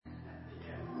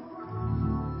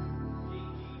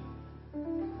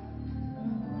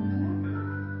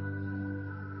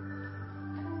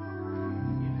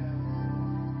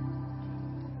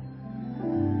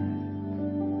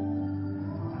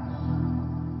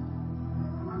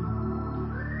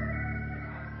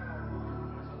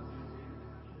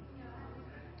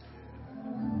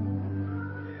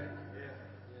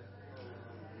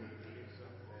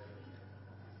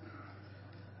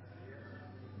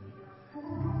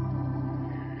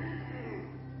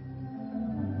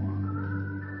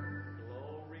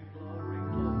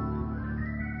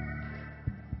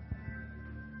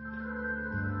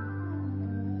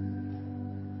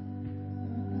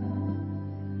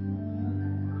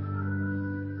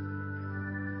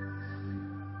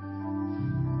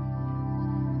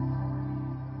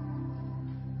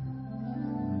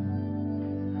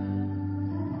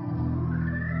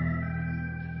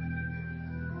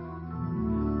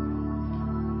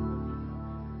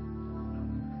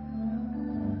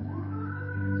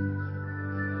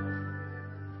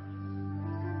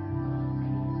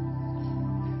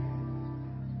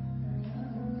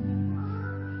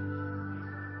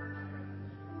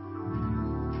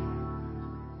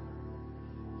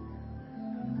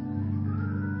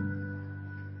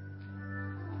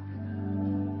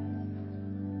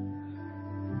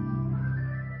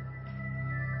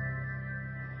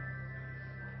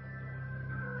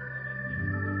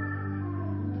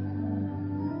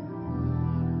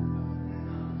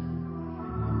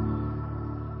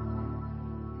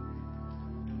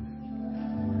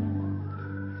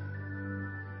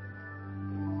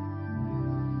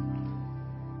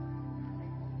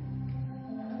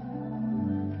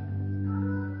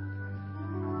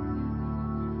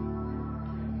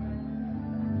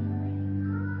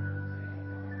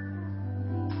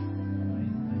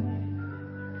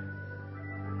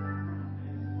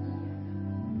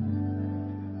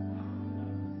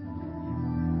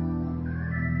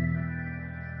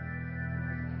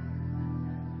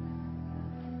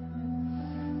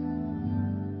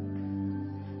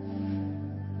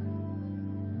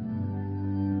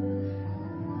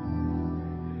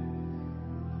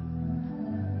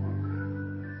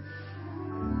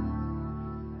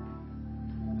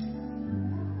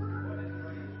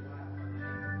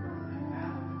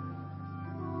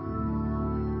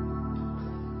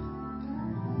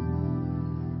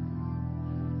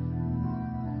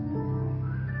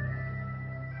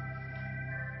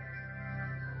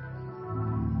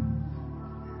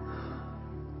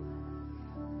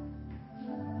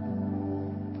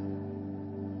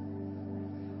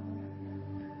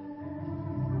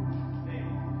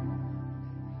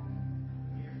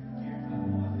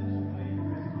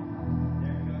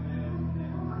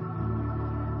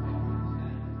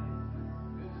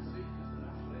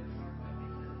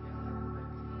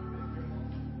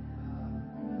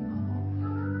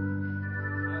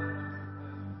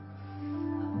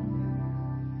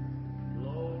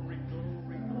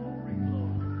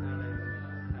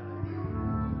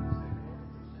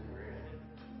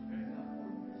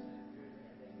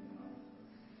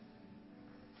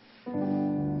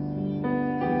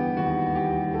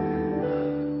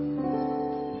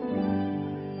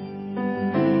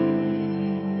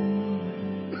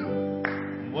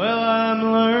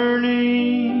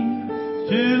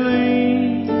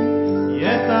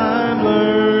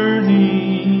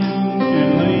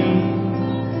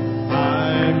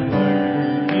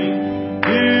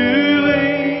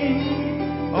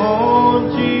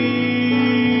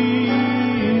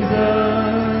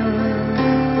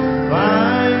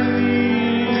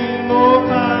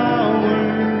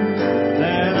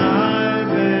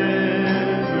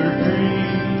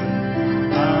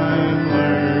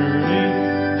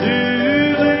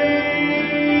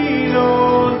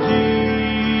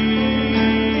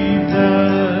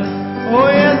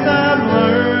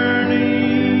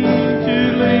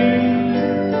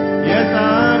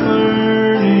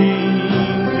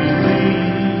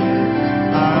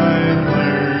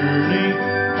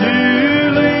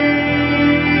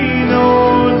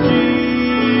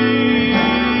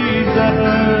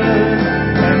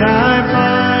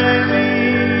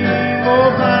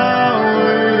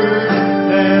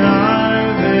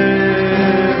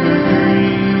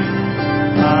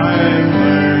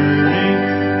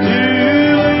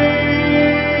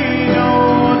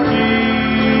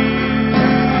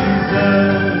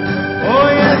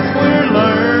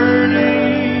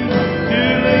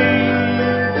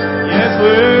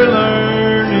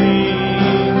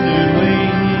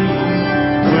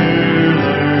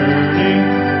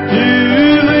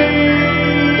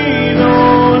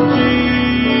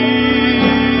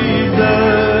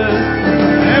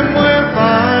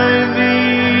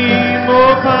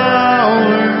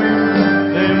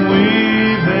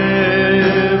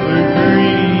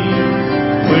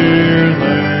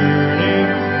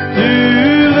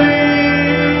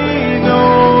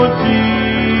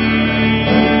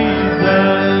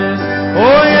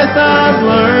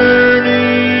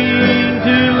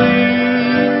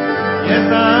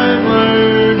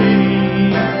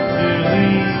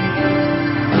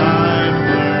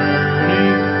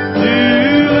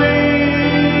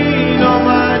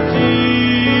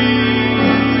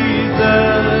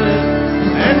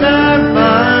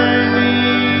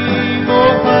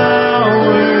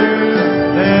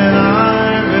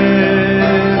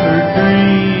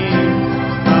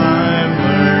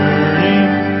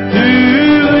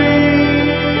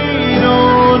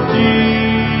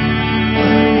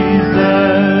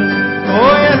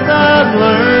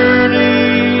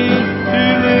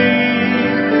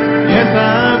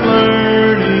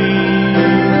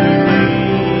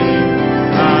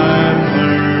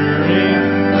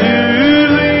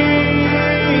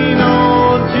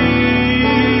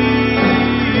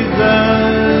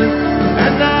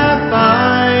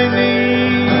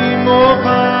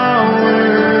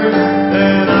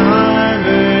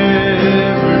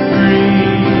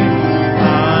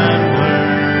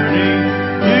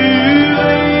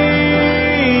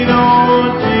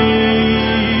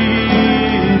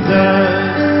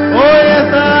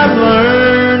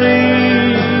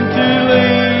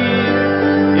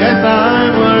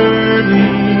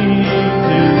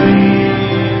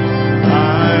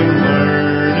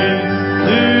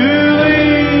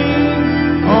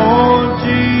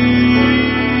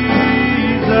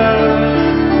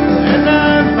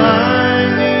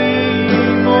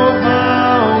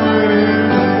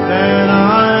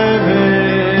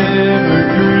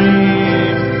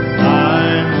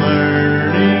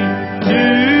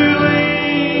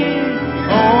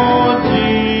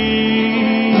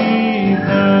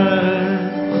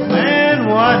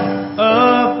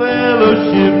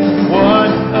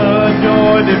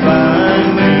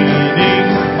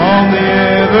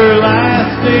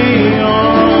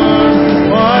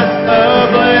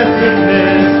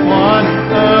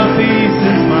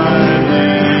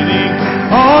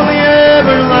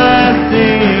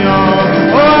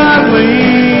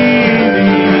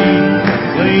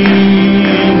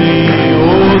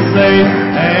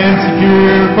and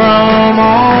secure from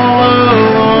all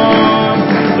alarm.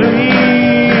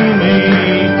 Leaning,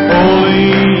 oh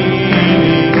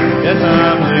leaning, yes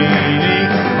I'm leaning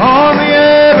on the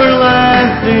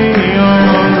everlasting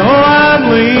arms. Oh I'm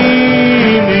leaning,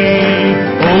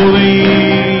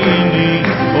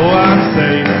 oh I'm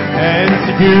safe and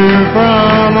secure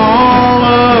from all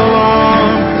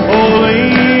alarm. Oh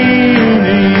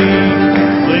leaning,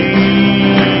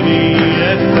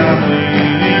 yes I'm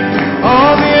leaning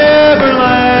on the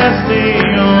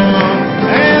everlasting arms.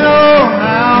 And oh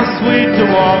how sweet to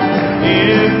walk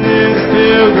in this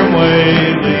pilgrim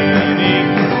way, leaning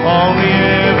on the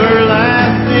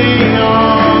everlasting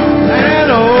arms.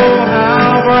 And oh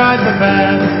how bright the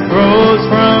path grows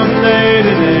from day to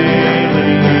day,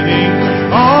 leaning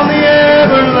on the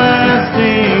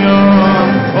everlasting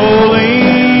arms. Oh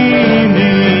leaning,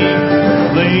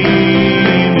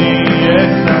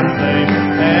 yes I'm safe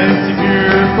and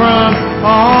secure from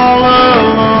all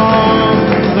along.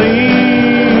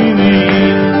 Leaning,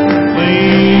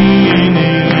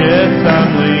 yes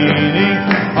I'm leaning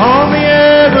on the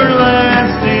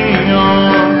everlasting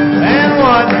arms. And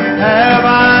what have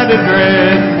I to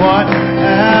dread? What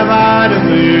have I to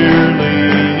fear?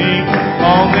 Leaning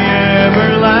on the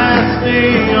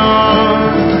everlasting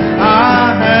arms.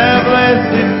 I have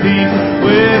blessed peace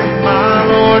with my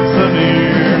Lord so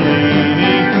near,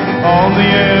 leaning on the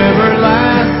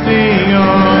everlasting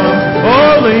arms.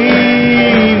 Oh leaning,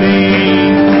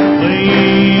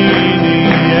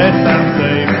 yes I'm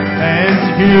safe and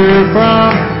secure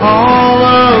from all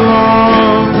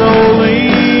alarms. Oh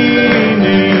leaning,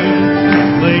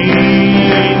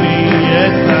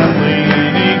 yes I'm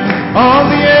leaning on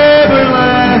the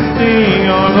everlasting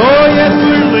arms. Oh yes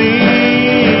we're leaning,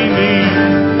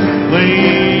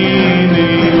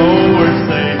 oh we're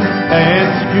safe and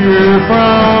secure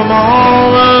from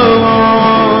all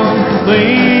alarms.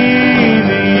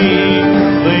 Leaning,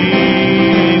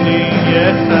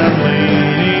 yes I'm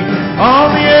leaning on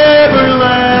the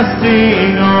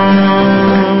everlasting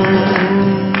arms.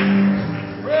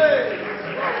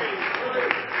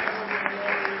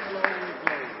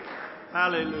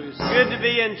 Hallelujah. It's good to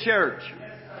be in church.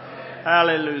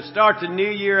 Hallelujah. Start the new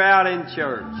year out in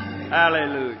church.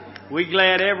 Hallelujah. We're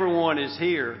glad everyone is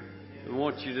here. We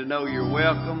want you to know you're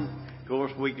welcome. Of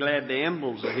course, we're glad the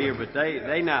Emble's are here, but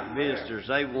they not visitors.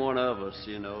 They one of us,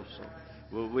 you know. So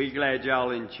we're glad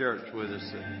y'all in church with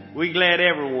us. We're glad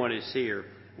everyone is here.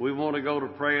 We want to go to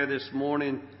prayer this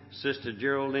morning. Sister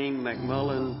Geraldine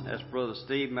McMullen, that's Brother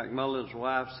Steve McMullen's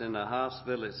wife's in the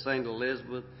hospital at St.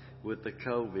 Elizabeth with the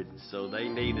COVID. So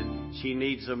she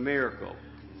needs a miracle.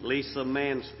 Lisa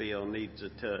Mansfield needs a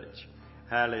touch.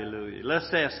 Hallelujah.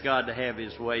 Let's ask God to have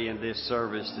His way in this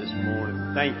service this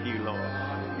morning. Thank you, Lord.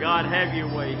 God, have your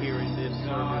way here in this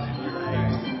service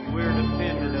today. We're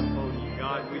dependent upon you,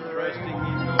 God. We're trusting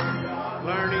you, Lord.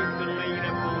 Learning to lean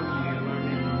upon you.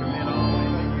 Learning to commit all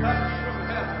into your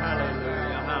hands.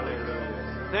 Hallelujah.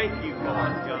 Hallelujah. Thank you,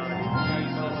 God. In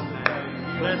Jesus'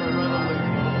 name. Bless Brother Luke.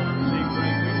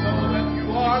 We know that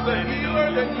you are the healer,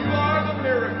 that you are the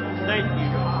miracle. Thank you,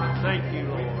 God. Thank you,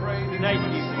 Lord. Thank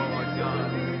you, Lord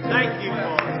God. Thank you,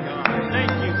 Lord God.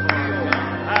 Thank you, Lord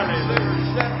God.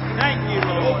 Hallelujah. Thank you,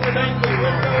 Lord. Thank you,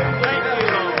 Lord. Thank you,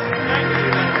 Lord. Thank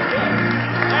you, Lord.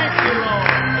 Thank you, Lord.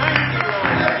 Thank you,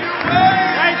 Lord.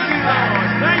 Thank you, Lord.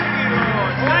 Thank you,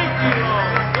 Lord. Thank you,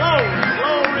 Lord. Glory,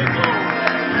 glory, glory.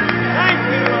 Thank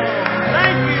you, Lord.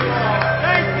 Thank you, Lord.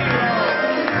 Thank you, Lord.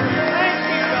 Thank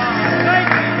you, God. Thank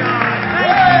you, God.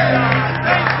 Thank you, God.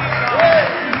 Thank you, God.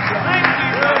 Thank you,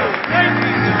 God. Thank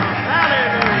you, God.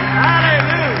 Hallelujah.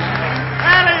 Hallelujah.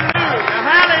 Hallelujah.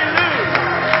 Hallelujah.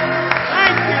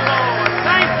 Thank you, Lord.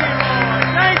 Thank you, Lord.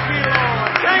 Thank you,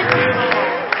 Lord. Thank you,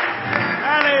 Lord.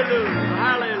 Hallelujah.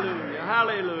 Hallelujah.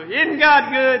 Hallelujah. Isn't God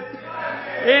good?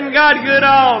 Isn't God good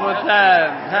all the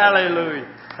time? Hallelujah.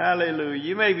 Hallelujah.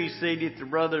 You may be seated. The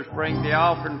brothers bring the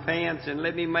offering pans, and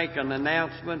let me make an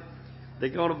announcement.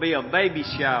 There's going to be a baby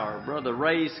shower. Brother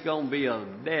Ray's going to be a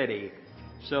daddy.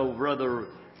 So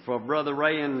for Brother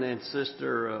Ray and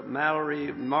Sister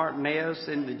Mallory Martinez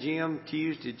in the gym,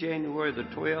 Tuesday, January the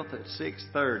 12th at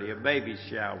 6:30, a baby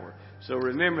shower. So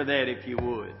remember that if you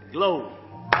would. Glory.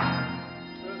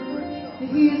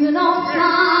 He's an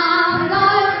on-time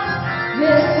God.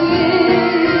 Yes, He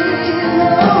is.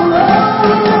 Oh,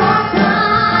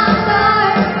 on-time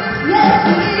God. Yes,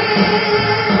 He is.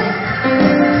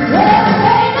 Well, it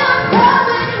may not come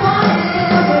when you want it,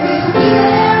 but He'll be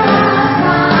there on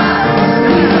time.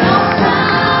 He's an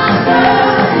on-time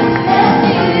God. Yes,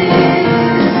 He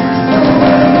is. Oh,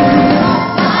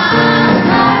 on-time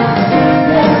God.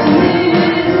 Yes, He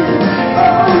is.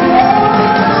 Oh,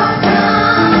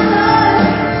 on-time.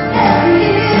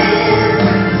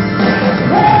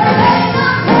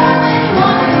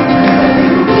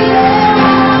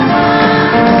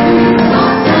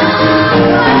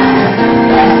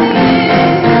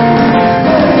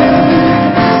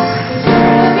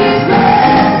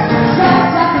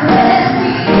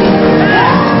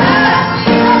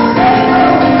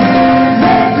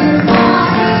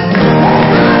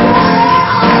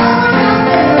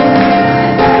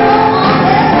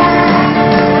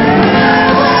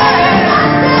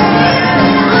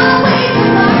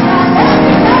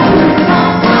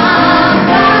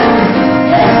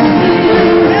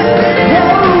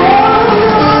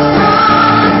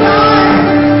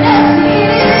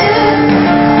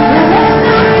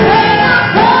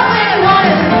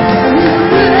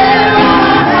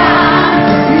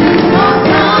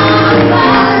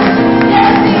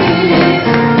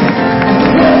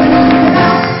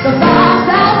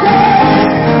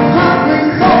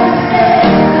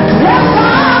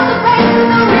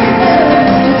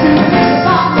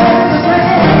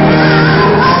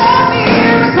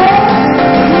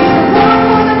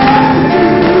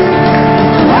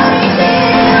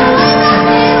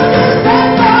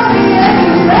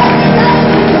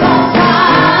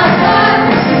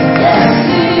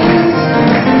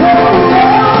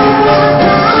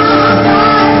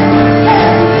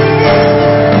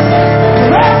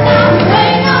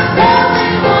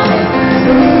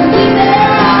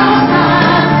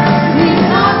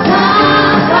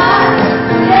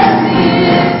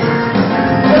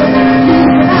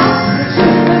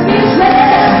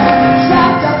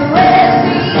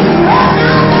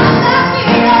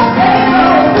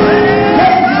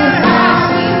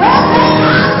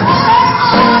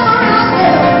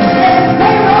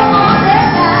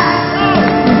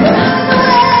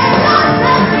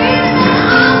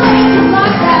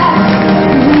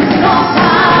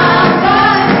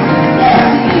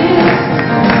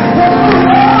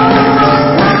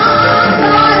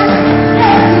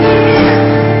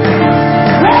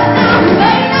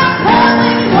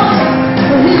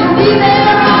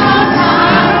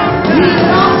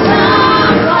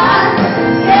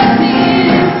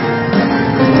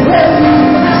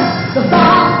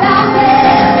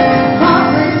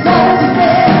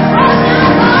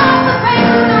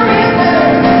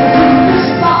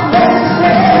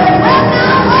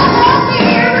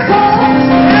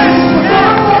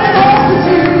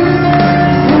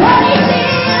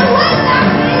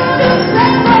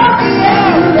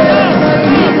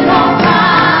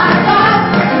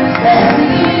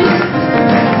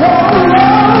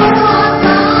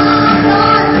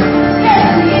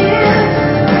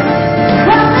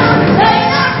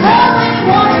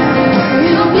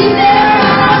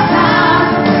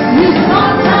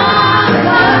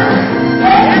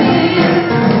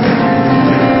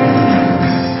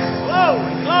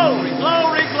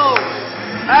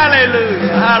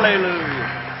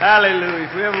 Hallelujah. Hallelujah.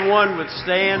 If everyone would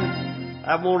stand,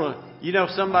 I want to,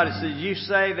 somebody says, you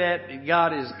say that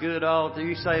God is good all through.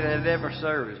 You say that at every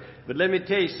service. But let me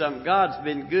tell you something. God's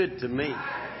been good to me.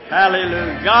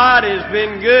 Hallelujah. God has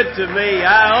been good to me.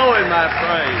 I owe Him my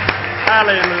praise.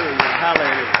 Hallelujah.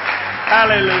 Hallelujah.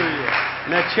 Hallelujah.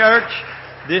 Now, church,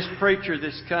 this preacher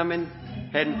that's coming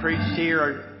hadn't preached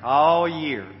here all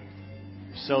year.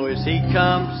 So as he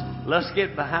comes, let's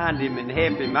get behind him and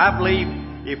help him. I believe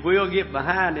if we'll get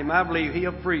behind him, I believe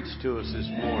he'll preach to us this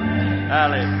morning.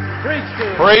 Hallelujah. Preach to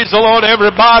us. Praise the Lord,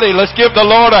 everybody. Let's give the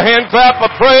Lord a hand clap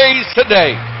of praise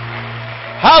today.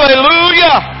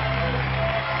 Hallelujah.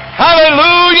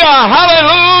 Hallelujah.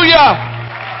 Hallelujah.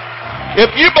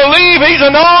 If you believe He's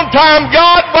an on-time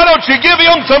God, why don't you give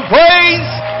Him some praise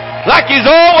like He's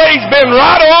always been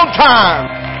right on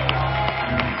time?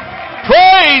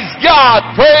 Praise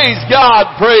God. Praise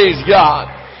God. Praise God.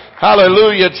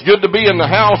 Hallelujah. It's good to be in the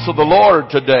house of the Lord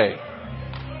today.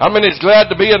 I mean, it's glad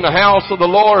to be in the house of the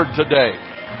Lord today.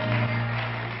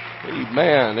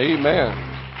 Amen. Amen.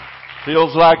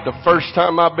 Feels like the first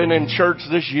time I've been in church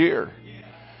this year.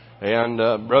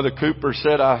 And Brother Cooper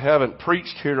said I haven't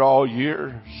preached here all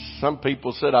year. Some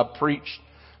people said I preached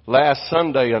last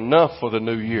Sunday enough for the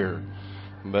new year.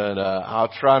 But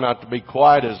I'll try not to be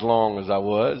quite as long as I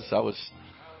was.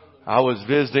 I was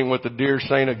visiting with the dear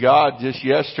saint of God just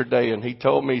yesterday, and he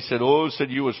told me, he said,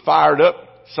 you was fired up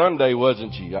Sunday,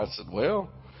 wasn't you? I said, well,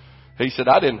 he said,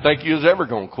 I didn't think you was ever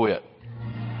going to quit.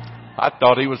 I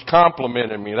thought he was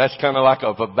complimenting me. That's kind of like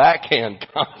a backhand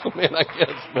compliment, I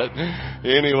guess. But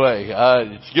anyway,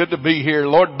 it's good to be here.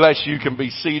 Lord bless you. You can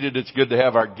be seated. It's good to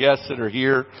have our guests that are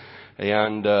here.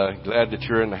 And glad that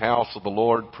you're in the house of the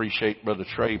Lord. Appreciate Brother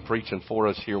Trey preaching for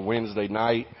us here Wednesday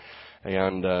night.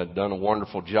 And done a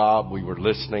wonderful job. We were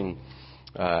listening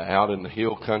out in the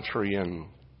hill country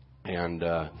and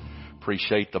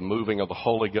appreciate the moving of the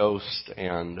Holy Ghost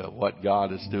and what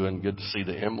God is doing. Good to see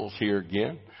the Emmels here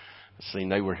again. I seen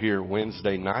they were here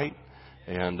Wednesday night,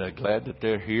 and glad that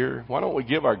they're here. Why don't we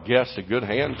give our guests a good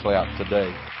hand clap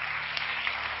today?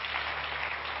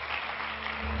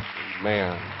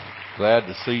 Man, glad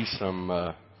to see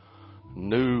some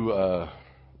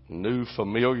new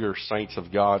familiar saints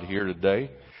of God here today,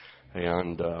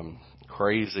 and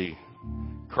crazy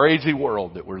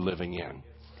world that we're living in,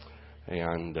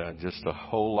 and just a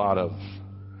whole lot of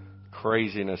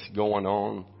craziness going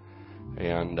on.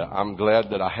 And I'm glad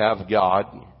that I have God.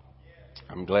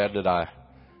 I'm glad that I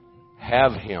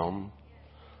have Him.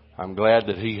 I'm glad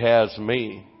that He has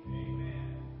me.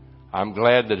 I'm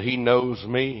glad that He knows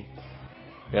me,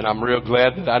 and I'm real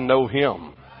glad that I know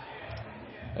Him.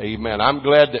 Amen. I'm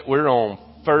glad that we're on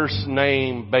first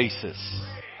name basis.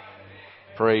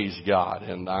 Praise God.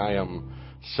 And I am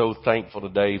so thankful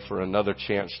today for another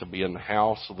chance to be in the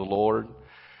house of the Lord.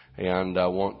 And I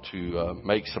want to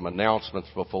make some announcements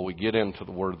before we get into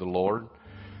the Word of the Lord.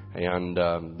 And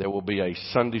there will be a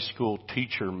Sunday school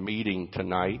teacher meeting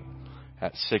tonight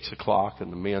at 6 o'clock in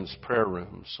the men's prayer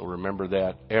room. So remember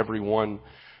that. Everyone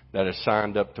that is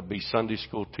signed up to be Sunday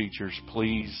school teachers,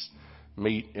 please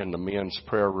meet in the men's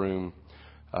prayer room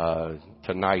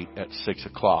tonight at 6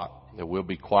 o'clock. There will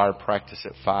be choir practice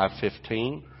at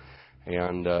 5:15.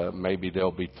 And maybe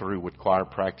they'll be through with choir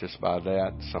practice by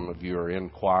that. Some of you are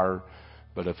in choir,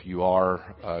 but if you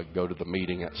are, go to the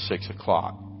meeting at 6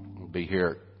 o'clock. We'll be here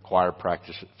at choir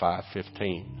practice at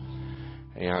 5:15.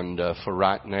 And for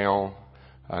right now,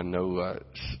 I know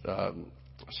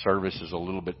service is a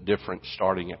little bit different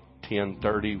starting at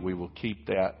 10:30. We will keep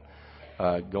that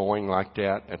going like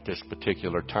that at this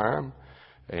particular time.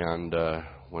 And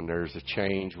when there's a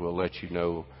change, we'll let you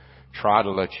know. Try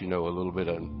to let you know a little bit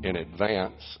in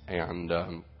advance. And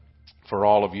for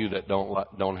all of you that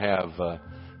don't have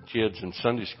kids in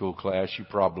Sunday school class, you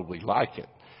probably like it.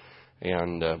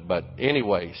 And but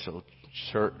anyway, so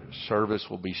service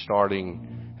will be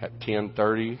starting at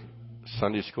 10:30.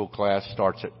 Sunday school class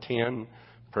starts at 10.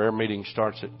 Prayer meeting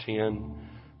starts at 10.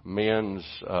 Men's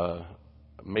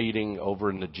meeting over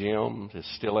in the gym is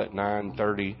still at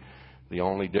 9:30. The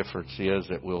only difference is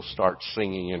that we'll start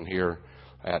singing in here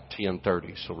at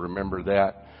 10:30. So remember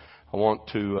that. I want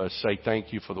to say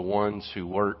thank you for the ones who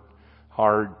worked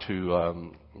hard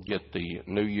to get the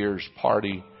New Year's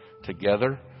party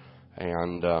together.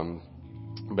 And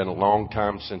been a long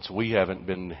time since we haven't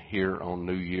been here on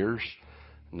New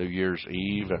Year's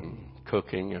Eve and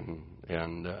cooking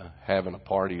and having a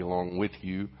party along with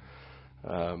you.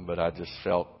 But I just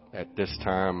felt at this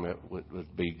time it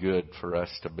would be good for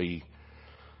us to be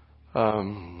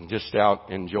just out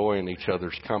enjoying each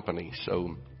other's company.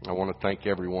 So I want to thank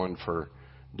everyone for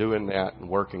doing that and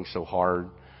working so hard.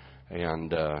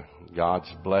 and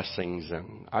God's blessings.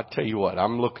 And I tell you what,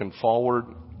 I'm looking forward.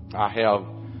 I have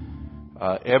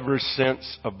ever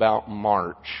since about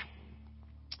March,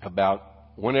 about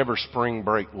whenever spring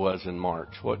break was in March.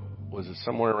 What was it?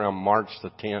 Somewhere around March the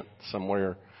 10th,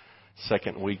 somewhere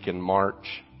second week in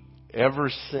March. Ever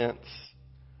since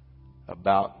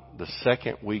about the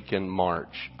second week in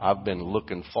March, I've been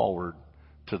looking forward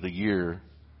to the year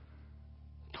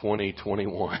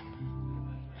 2021.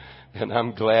 And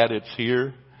I'm glad it's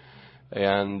here.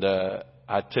 And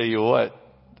I tell you what,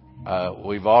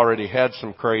 we've already had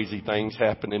some crazy things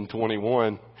happen in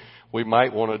 21. We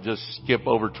might want to just skip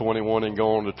over 21 and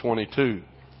go on to 22.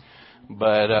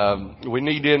 But we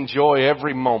need to enjoy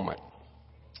every moment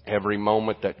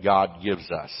that God gives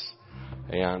us.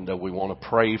 And we want to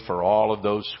pray for all of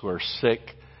those who are sick.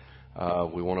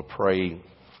 We want to pray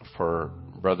for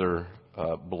Brother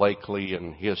Blakely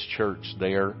and his church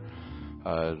there.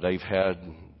 They've had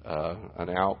an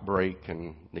outbreak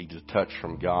and need a touch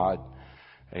from God.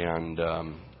 And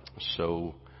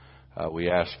so we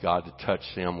ask God to touch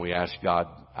them. We ask God.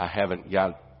 I haven't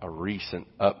got a recent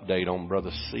update on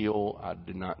Brother Seal. I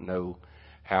do not know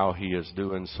how he is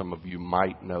doing. Some of you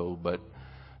might know, but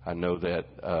I know that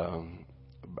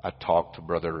I talked to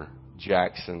Brother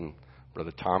Jackson,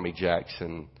 Brother Tommy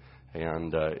Jackson,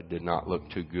 and it did not look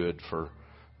too good for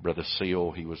Brother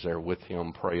Seal. He was there with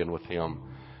him, praying with him,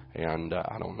 and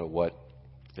I don't know what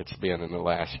it's been in the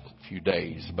last few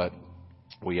days, but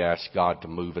we asked God to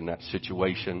move in that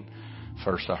situation.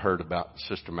 First, I heard about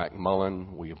Sister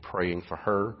McMullen. We are praying for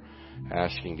her,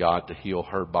 asking God to heal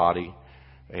her body,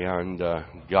 and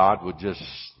God would just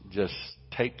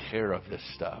take care of this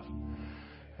stuff.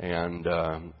 And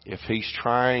if He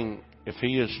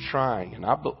is trying, and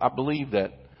I believe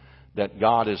that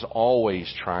God is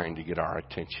always trying to get our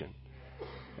attention.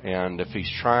 And if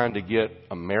He's trying to get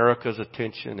America's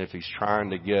attention, if He's trying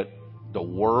to get the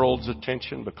world's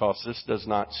attention, because this does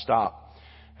not stop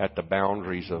at the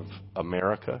boundaries of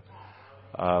America,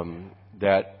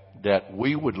 that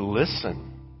we would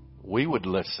listen. We would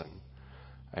listen.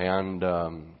 And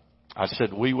I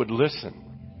said we would listen.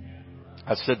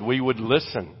 I said we would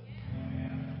listen.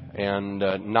 And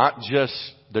not just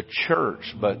the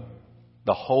church, but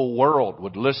the whole world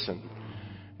would listen.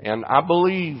 And I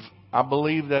believe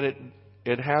that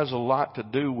it has a lot to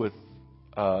do with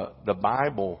the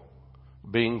Bible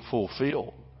being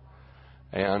fulfilled.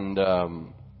 And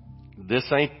this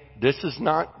is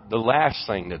not the last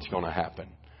thing that's going to happen.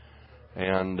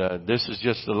 And this is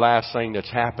just the last thing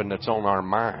that's happened that's on our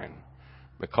mind,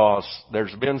 because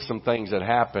there's been some things that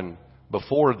happened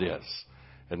before this,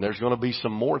 and there's going to be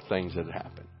some more things that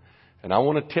happen. And I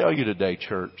want to tell you today,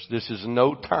 church, this is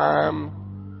no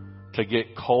time to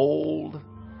get cold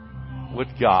with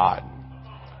God.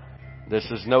 This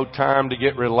is no time to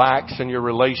get relaxed in your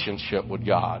relationship with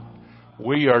God.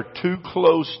 We are too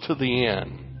close to the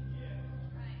end.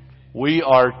 We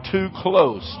are too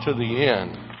close to the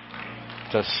end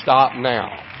to stop now.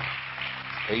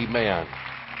 Amen.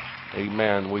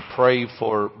 Amen. We pray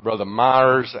for Brother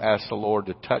Myers. Ask the Lord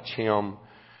to touch him.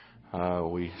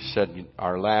 We said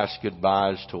our last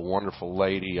goodbyes to a wonderful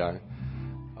lady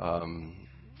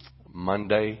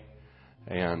Monday.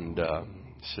 And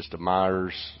Sister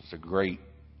Myers is a great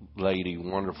lady,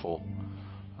 wonderful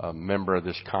member of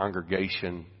this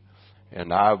congregation.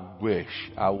 And I wish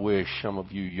some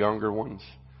of you younger ones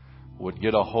would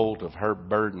get a hold of her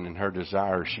burden and her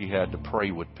desire she had to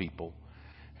pray with people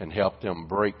and help them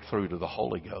break through to the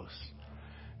Holy Ghost.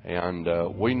 And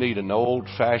we need an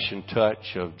old-fashioned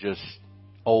touch of just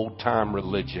old-time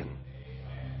religion.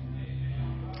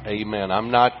 Amen.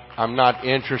 I'm not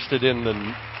interested in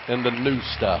the new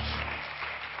stuff.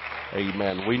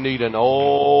 Amen. We need an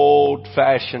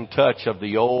old-fashioned touch of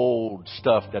the old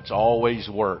stuff that's always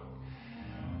worked.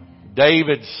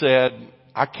 David said,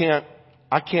 I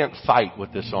can't fight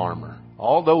with this armor.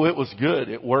 Although it was good,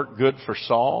 it worked good for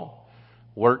Saul,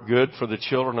 worked good for the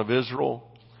children of Israel.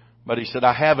 But he said,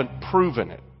 I haven't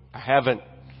proven it. I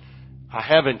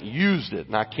haven't used it,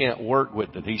 and I can't work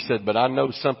with it. He said, but I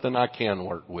know something I can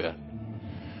work with.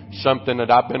 Something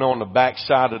that I've been on the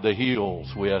backside of the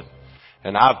hills with,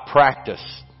 and I've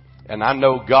practiced. And I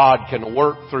know God can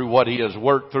work through what He has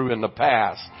worked through in the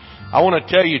past. I want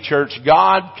to tell you, church,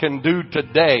 God can do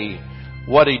today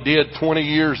what He did 20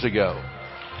 years ago.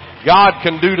 God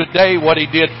can do today what He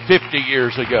did 50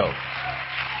 years ago.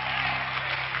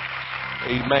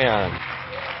 Amen.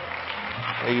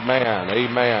 Amen.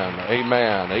 Amen.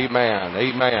 Amen. Amen.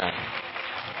 Amen.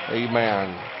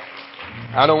 Amen.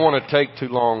 I don't want to take too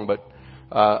long, but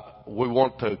we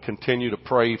want to continue to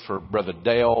pray for Brother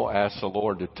Dale. Ask the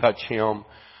Lord to touch him.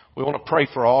 We want to pray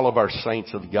for all of our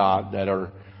saints of God that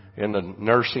are in the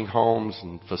nursing homes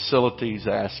and facilities.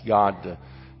 Ask God to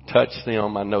touch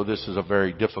them. I know this is a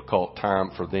very difficult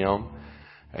time for them.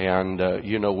 And,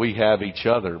 we have each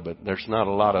other, but there's not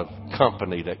a lot of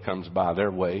company that comes by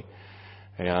their way.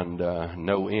 And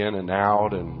no in and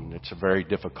out, and it's a very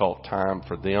difficult time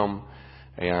for them.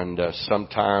 And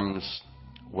sometimes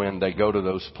when they go to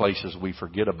those places, we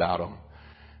forget about them.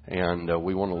 And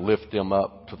we want to lift them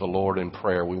up to the Lord in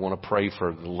prayer. We want to pray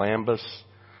for the Lambus.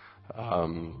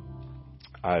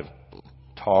 I've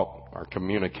talked or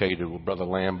communicated with Brother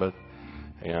Lambeth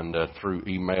and through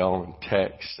email and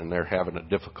text, and they're having a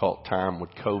difficult time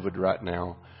with COVID right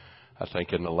now. I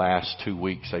think in the last 2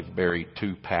 weeks they've buried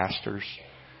 2 pastors.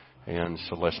 And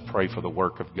so let's pray for the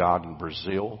work of God in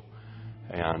Brazil.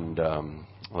 And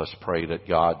let's pray that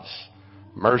God's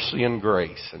mercy and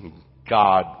grace and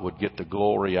God would get the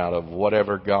glory out of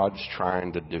whatever God's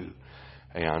trying to do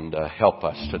and help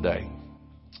us today.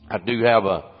 I do have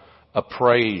a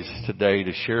praise today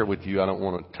to share with you. I don't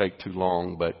want to take too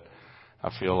long, but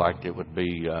I feel like it would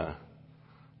be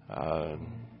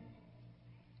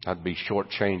I'd be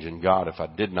shortchanging God if I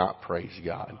did not praise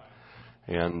God.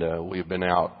 And we've been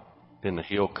out in the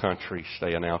hill country,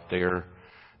 staying out there,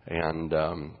 and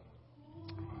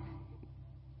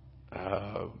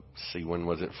when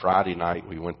was it? Friday night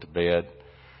we went to bed,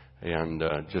 and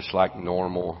just like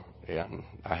normal, and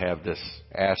I have this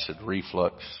acid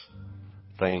reflux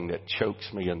thing that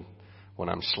chokes me and when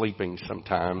I'm sleeping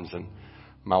sometimes, and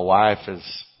my wife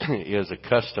is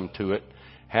accustomed to it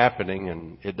happening,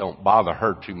 and it don't bother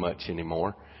her too much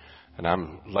anymore. And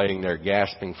I'm laying there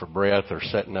gasping for breath or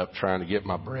sitting up trying to get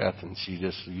my breath, and she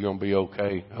just, "You gonna be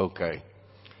okay?" Okay.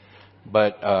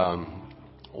 But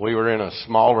we were in a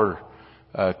smaller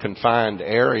confined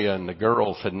area, and the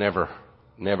girls had never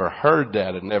heard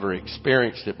that, had never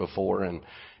experienced it before,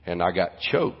 and I got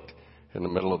choked in the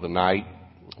middle of the night,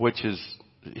 which is,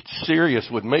 it's serious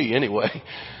with me anyway.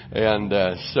 And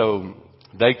so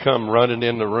they come running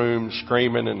in the room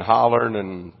screaming and hollering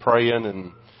and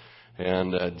praying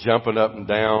and jumping up and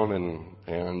down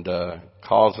and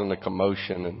causing a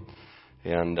commotion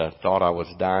and thought I was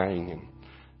dying.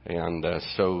 And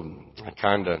so I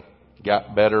kind of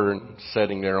got better and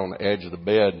sitting there on the edge of the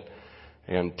bed,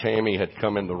 and Tammy had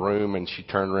come in the room, and she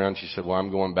turned around. She said, "Well,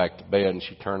 I'm going back to bed." And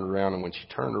she turned around, and when she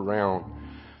turned around,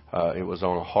 it was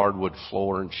on a hardwood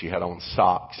floor, and she had on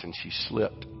socks, and she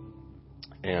slipped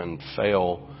and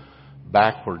fell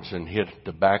backwards and hit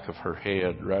the back of her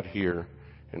head right here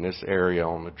in this area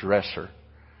on the dresser.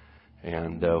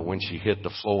 And when she hit the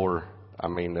floor, I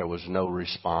mean, there was no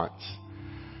response.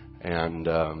 And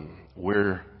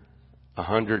we're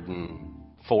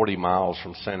 140 miles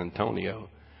from San Antonio.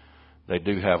 They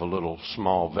do have a little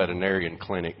small veterinarian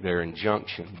clinic there in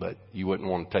Junction, but you wouldn't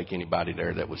want to take anybody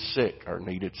there that was sick or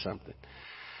needed something.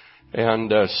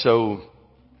 And so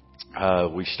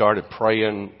we started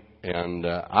praying, and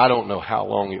I don't know how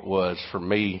long it was for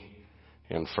me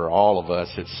and for all of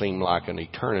us. It seemed like an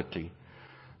eternity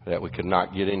that we could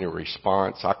not get any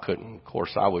response. I couldn't, of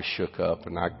course, I was shook up,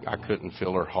 and I couldn't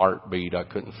feel her heartbeat. I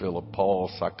couldn't feel a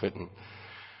pulse. I couldn't.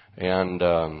 And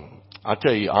I'll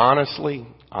tell you, honestly,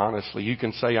 you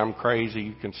can say I'm crazy.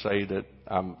 You can say that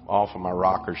I'm off of my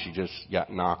rocker. She just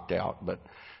got knocked out. But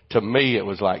to me, it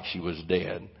was like she was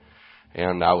dead.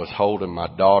 And I was holding my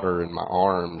daughter in my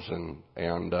arms, and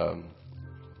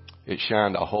it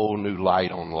shined a whole new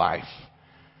light on life.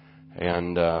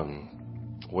 And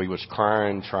we was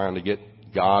crying, trying to get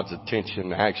God's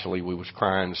attention. Actually, we was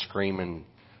crying, screaming,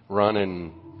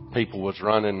 running. People was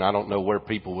running. I don't know where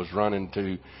people was running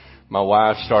to. My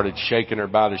wife started shaking her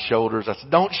by the shoulders. I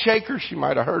said, "Don't shake her. She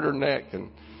might have hurt her neck." And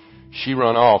she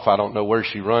run off. I don't know where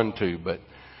she run to,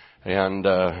 and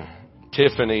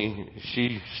Tiffany,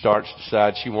 she starts to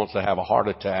decide she wants to have a heart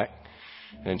attack,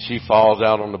 and she falls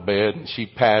out on the bed and she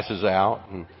passes out.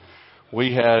 And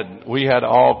we had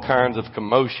all kinds of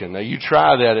commotion. Now you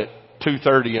try that at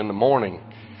 2:30 in the morning.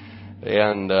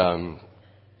 And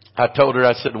I told her,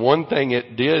 I said, one thing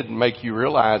it did make you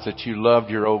realize that you loved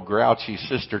your old grouchy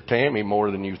sister Tammy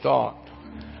more than you thought.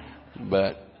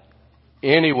 But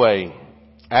anyway,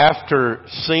 after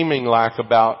seeming like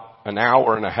about an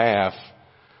hour and a half,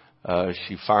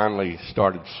 she finally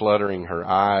started fluttering her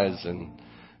eyes,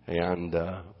 and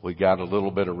we got a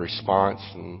little bit of response,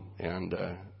 and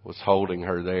was holding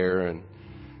her there, and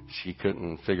she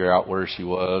couldn't figure out where she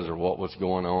was or what was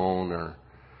going on,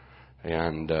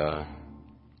 and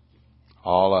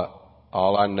all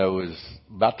all I know is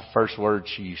about the first word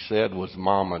she said was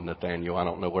Mama, Nathaniel. I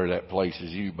don't know where that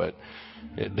places you, but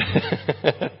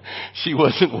she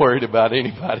wasn't worried about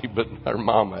anybody but her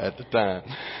mama at the time.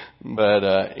 But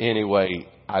anyway,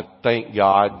 I thank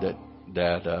God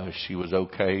that she was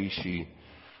okay. She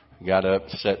got up,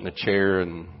 sat in a chair,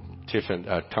 and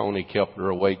Tony kept her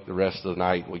awake the rest of the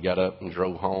night. We got up and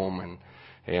drove home,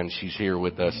 and she's here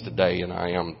with us today, and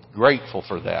I am grateful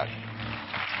for that.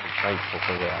 I'm thankful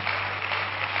for that.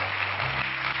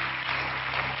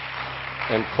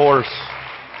 And of course,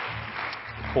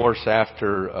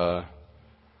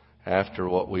 after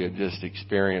what we had just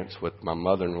experienced with my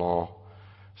mother-in-law,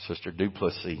 Sister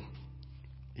Duplessis,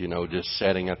 just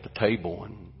sitting at the table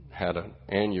and had an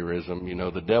aneurysm,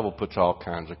 the devil puts all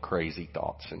kinds of crazy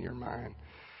thoughts in your mind.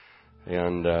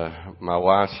 And my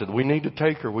wife said, we need to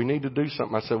take her. We need to do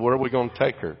something. I said, where are we going to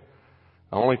take her?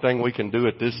 The only thing we can do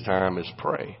at this time is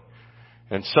pray.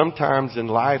 And sometimes in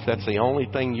life, that's the only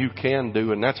thing you can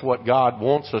do, and that's what God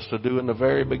wants us to do in the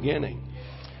very beginning.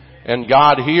 And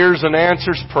God hears and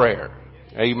answers prayer.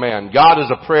 Amen. God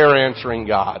is a prayer answering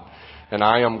God. And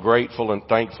I am grateful and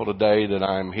thankful today that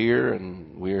I'm here,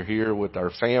 and we're here with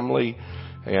our family,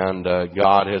 and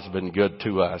God has been good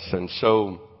to us. And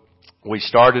so we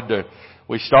started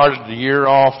the year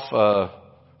off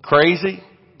crazy,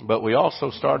 but we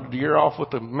also started the year off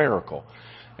with a miracle.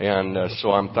 And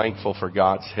so I'm thankful for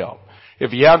God's help.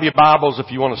 If you have your Bibles,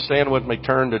 if you want to stand with me,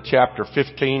 turn to chapter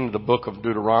 15 of the book of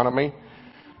Deuteronomy.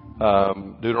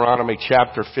 Deuteronomy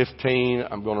chapter 15.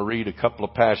 I'm going to read a couple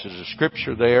of passages of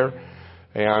scripture there.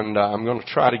 And I'm going to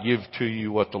try to give to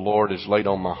you what the Lord has laid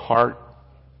on my heart.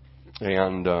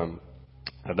 And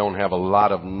I don't have a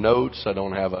lot of notes. I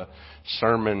don't have a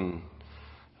sermon,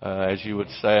 as you would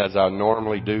say, as I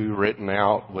normally do, written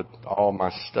out with all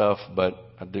my stuff. But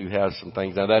I do have some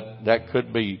things. Now that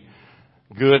could be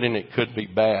good and it could be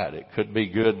bad. It could be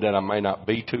good that I may not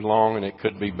be too long, and it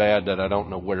could be bad that I don't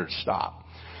know where to stop.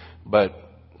 But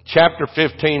chapter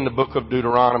 15, the book of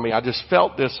Deuteronomy, I just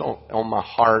felt this on my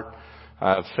heart.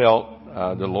 I felt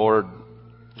the Lord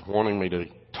wanting me to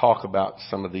talk about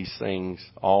some of these things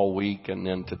all week and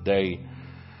then today.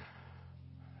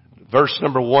 Verse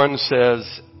number 1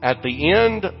 says, at the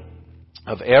end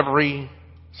of every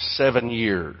 7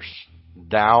 years,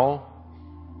 thou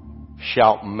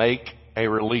shalt make a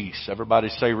release. Everybody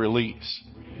say release.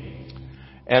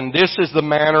 And this is the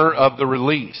manner of the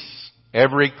release.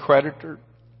 Every creditor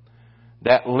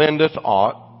that lendeth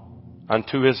aught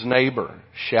unto his neighbor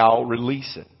shall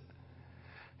release it.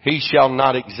 He shall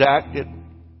not exact it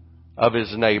of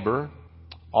his neighbor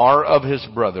or of his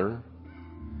brother,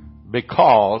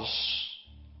 because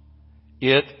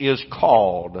it is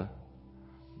called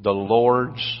the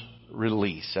Lord's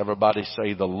release. Everybody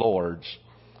say the Lord's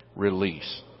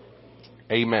release.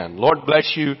 Amen. Lord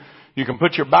bless you. You can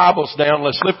put your Bibles down.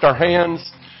 Let's lift our hands.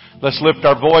 Let's lift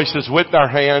our voices with our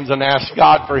hands and ask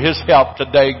God for His help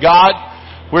today. God,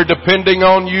 we're depending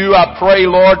on you. I pray,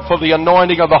 Lord, for the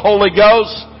anointing of the Holy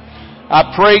Ghost.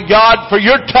 I pray, God, for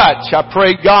your touch. I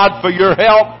pray, God, for your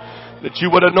help, that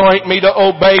you would anoint me to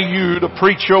obey you, to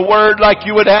preach your word like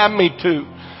you would have me to.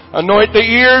 Anoint the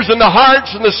ears and the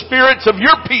hearts and the spirits of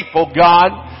your people,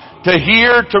 God, to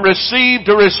hear, to receive,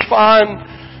 to respond.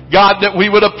 God, that we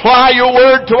would apply your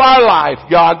word to our life.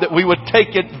 God, that we would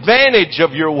take advantage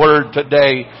of your word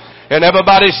today. And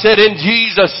everybody said, in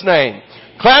Jesus' name.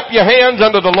 Clap your hands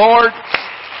unto the Lord.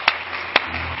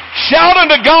 Shout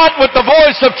unto God with the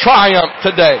voice of triumph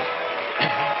today.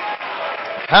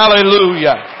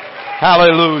 Hallelujah.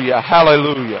 Hallelujah.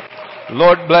 Hallelujah.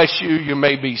 Lord bless you. You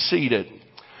may be seated.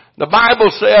 The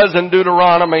Bible says in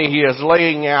Deuteronomy, He is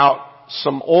laying out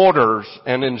some orders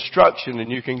and instruction, and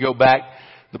you can go back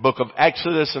the book of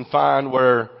Exodus and find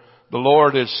where the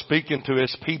Lord is speaking to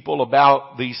His people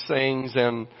about these things.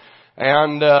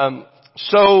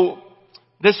 So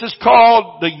this is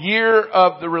called the year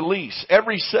of the release.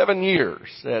 Every 7 years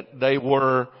that they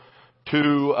were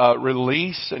to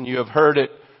release, and you have heard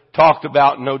it talked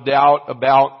about, no doubt,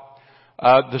 about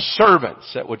the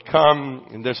servants that would come.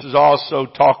 And this is also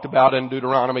talked about in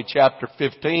Deuteronomy chapter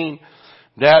 15,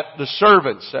 that the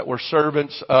servants that were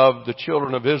servants of the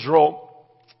children of Israel,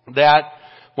 that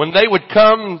when they would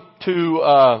come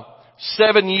to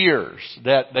 7 years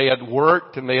that they had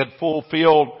worked and they had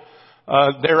fulfilled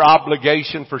their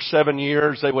obligation for 7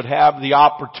 years, they would have the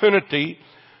opportunity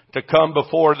to come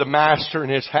before the master in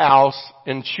his house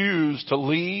and choose to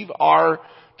leave or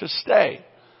to stay.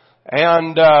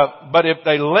 And but if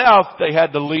they left, they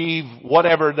had to leave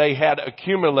whatever they had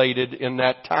accumulated in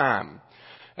that time.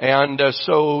 And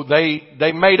so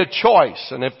they made a choice.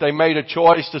 And if they made a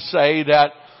choice to say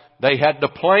that They had to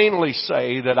plainly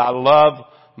say that I love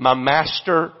my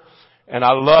master and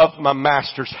I love my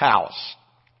master's house.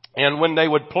 And when they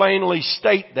would plainly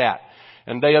state that,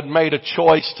 and they had made a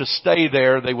choice to stay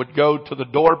there, they would go to the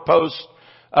doorpost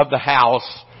of the house.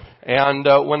 And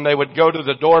when they would go to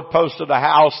the doorpost of the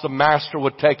house, the master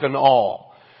would take an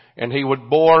awl, and he would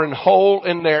bore a hole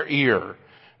in their ear.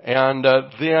 And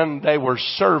then they were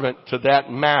servant to that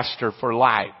master for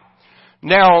life.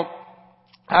 Now,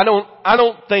 I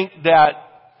don't think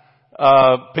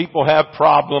that people have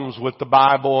problems with the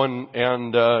Bible,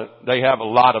 and they have a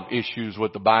lot of issues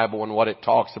with the Bible and what it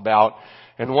talks about.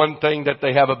 And one thing that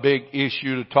they have a big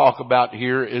issue to talk about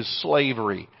here is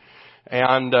slavery,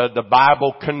 and the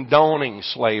Bible condoning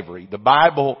slavery. The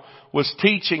Bible was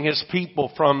teaching His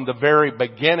people from the very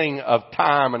beginning of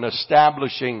time and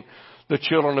establishing the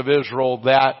children of Israel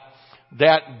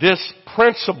that this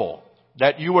principle,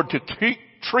 that you were to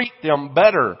treat them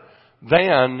better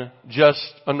than just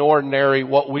an ordinary,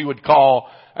 what we would call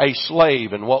a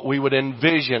slave and what we would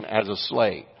envision as a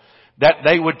slave. That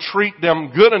they would treat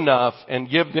them good enough and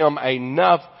give them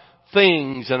enough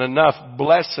things and enough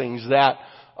blessings that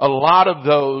a lot of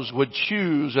those would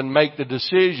choose and make the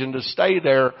decision to stay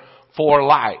there for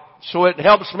life. So it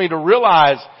helps me to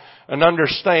realize and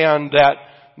understand that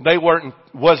they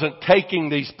wasn't taking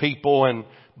these people and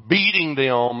beating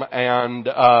them, and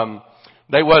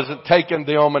they wasn't taking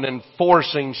them and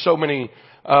enforcing so many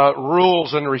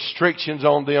rules and restrictions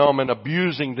on them and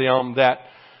abusing them, that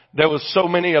there was so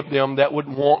many of them that would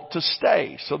want to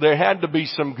stay. So there had to be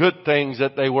some good things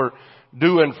that they were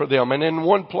doing for them. And in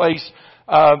one place,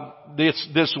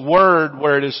 this word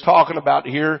where it is talking about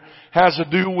here has to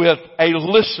do with a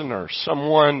listener,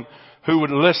 someone who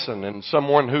would listen, and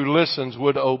someone who listens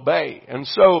would obey. And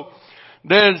so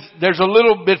there's a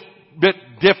little bit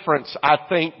difference, I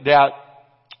think, that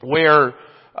where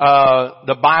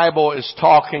the Bible is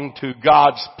talking to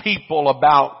God's people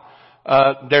about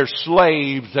their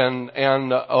slaves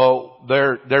and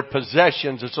their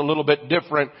possessions. It's a little bit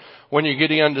different when you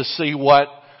get in to see what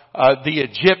the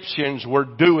Egyptians were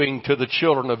doing to the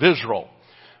children of Israel.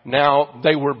 Now,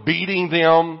 they were beating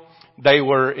them, they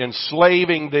were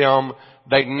enslaving them,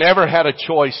 they never had a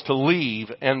choice to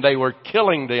leave, and they were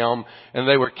killing them, and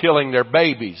they were killing their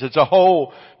babies. It's a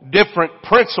whole different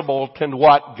principle than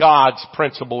what God's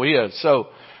principle is. So,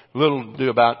 little to do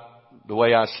about the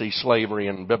way I see slavery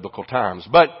in biblical times.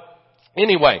 But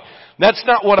anyway, that's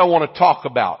not what I want to talk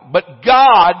about. But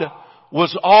God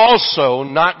was also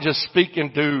not just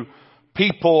speaking to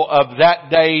people of that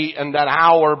day and that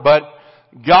hour, but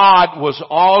God was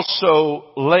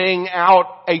also laying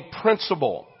out a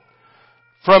principle.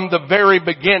 From the very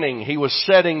beginning, He was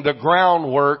setting the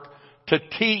groundwork to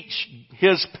teach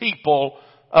His people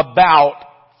about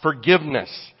forgiveness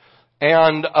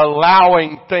and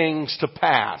allowing things to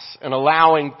pass and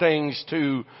allowing things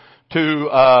to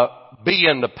be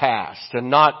in the past and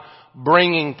not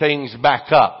bringing things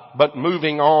back up, but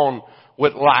moving on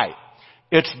with life.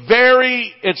 It's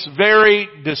very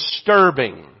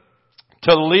disturbing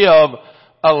to live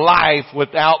a life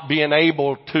without being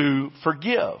able to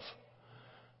forgive.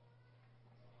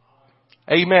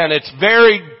 Amen. It's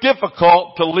very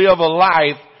difficult to live a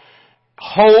life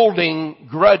holding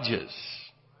grudges.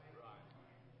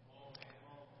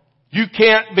 You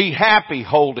can't be happy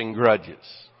holding grudges.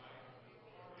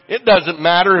 It doesn't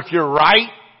matter if you're right.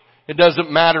 It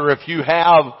doesn't matter if you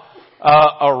have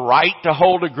a right to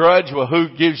hold a grudge. Well,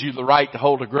 who gives you the right to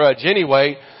hold a grudge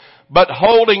anyway? But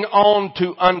holding on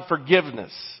to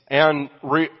unforgiveness and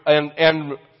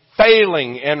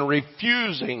failing and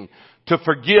refusing to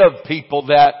forgive people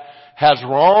that has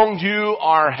wronged you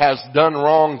or has done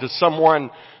wrong to someone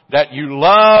that you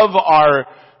love or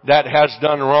that has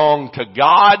done wrong to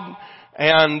God,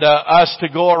 and us to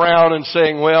go around and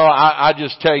saying, well, I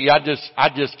just tell you, I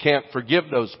just can't forgive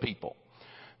those people.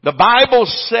 The Bible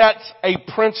sets a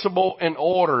principle in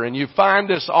order, and you find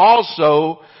this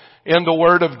also in the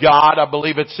Word of God. I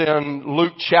believe it's in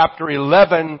Luke chapter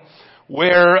 11,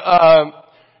 where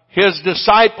His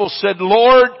disciples said,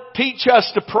 Lord, teach us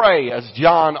to pray, as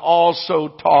John also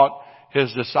taught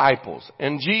His disciples.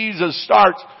 And Jesus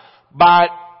starts by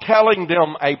telling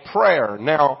them a prayer.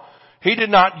 Now, He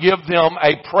did not give them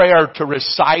a prayer to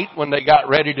recite when they got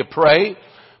ready to pray,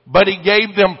 but He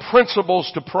gave them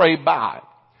principles to pray by.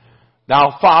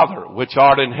 Thou Father, which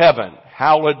art in heaven,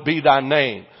 hallowed be Thy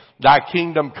name. Thy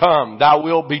kingdom come, Thy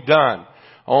will be done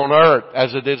on earth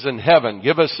as it is in heaven.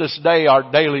 Give us this day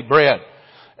our daily bread.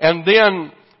 And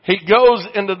then He goes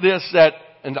into this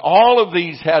and all of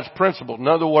these has principles. In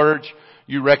other words,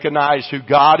 you recognize who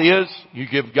God is. You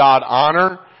give God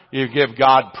honor. You give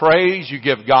God praise. You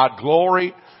give God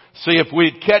glory. See, if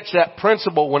we'd catch that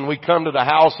principle when we come to the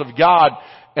house of God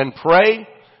and pray,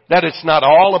 that it's not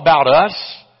all about us.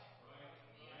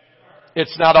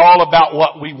 It's not all about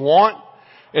what we want.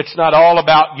 It's not all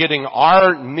about getting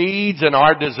our needs and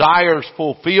our desires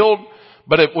fulfilled.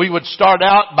 But if we would start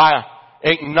out by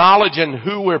acknowledging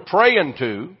who we're praying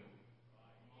to,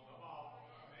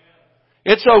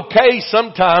 it's okay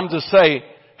sometimes to say,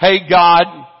 hey God,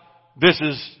 this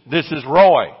is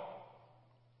Roy.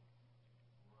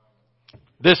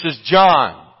 This is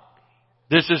John.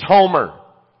 This is Homer.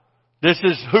 This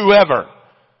is whoever.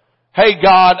 Hey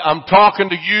God, I'm talking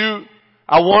to you.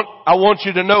 I want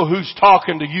you to know who's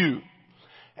talking to you.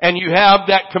 And you have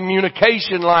that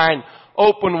communication line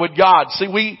open with God. See,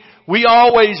 we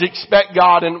always expect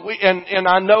God, and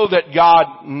I know that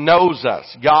God knows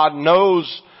us. God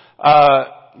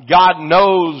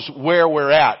knows where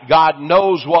we're at. God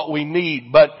knows what we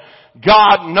need, but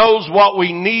God knows what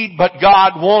we need, but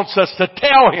God wants us to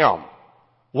tell Him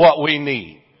what we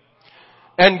need.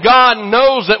 And God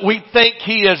knows that we think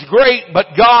He is great, but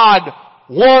God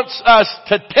wants us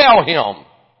to tell Him.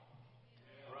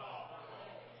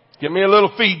 Give me a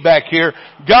little feedback here.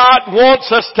 God wants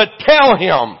us to tell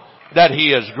Him that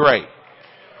He is great.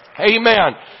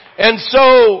 Amen. And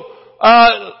so,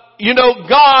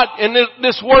 God, and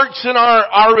this works in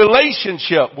our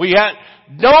relationship.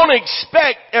 Don't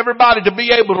expect everybody to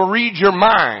be able to read your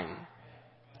mind.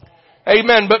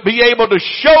 Amen. But be able to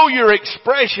show your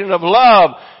expression of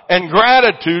love and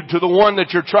gratitude to the one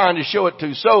that you're trying to show it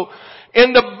to. So,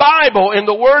 in the Bible, in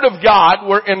the Word of God,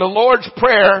 where in the Lord's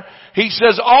Prayer, He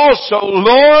says also,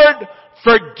 Lord,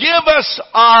 forgive us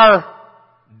our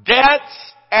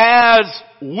debts as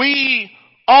we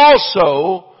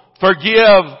also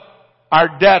forgive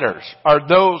our debtors, or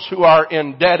those who are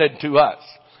indebted to us.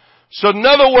 So in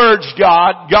other words,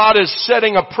 God is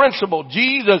setting a principle.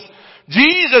 Jesus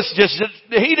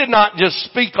He did not just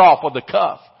speak off of the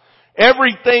cuff.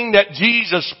 Everything that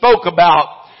Jesus spoke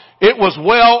about, it was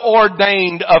well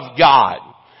ordained of God.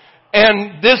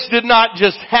 And this did not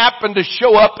just happen to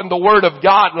show up in the Word of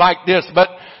God like this, but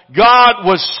God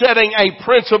was setting a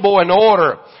principle in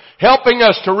order, helping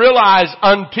us to realize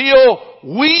until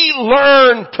we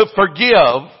learn to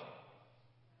forgive,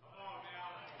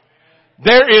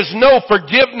 there is no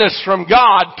forgiveness from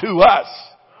God to us.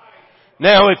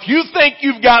 Now, if you think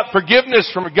you've got forgiveness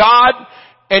from God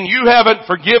and you haven't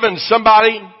forgiven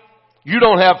somebody, you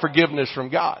don't have forgiveness from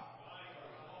God.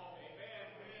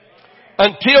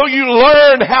 Until you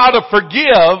learn how to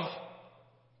forgive,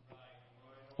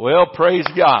 well, praise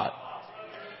God.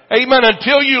 Amen.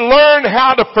 Until you learn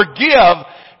how to forgive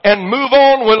and move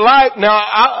on with life.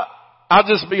 Now, I'll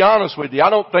just be honest with you.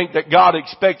 I don't think that God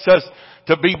expects us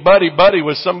to be buddy-buddy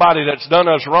with somebody that's done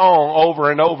us wrong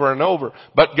over and over and over.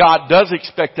 But God does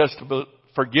expect us to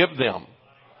forgive them.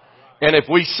 And if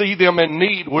we see them in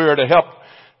need, we're to help.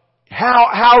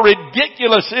 How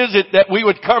ridiculous is it that we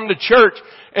would come to church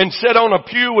and sit on a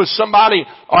pew with somebody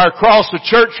or across the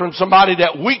church from somebody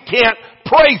that we can't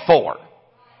pray for?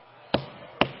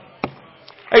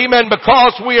 Amen.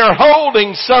 Because we are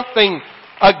holding something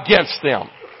against them.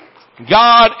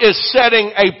 God is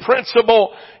setting a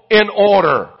principle in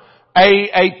order.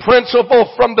 A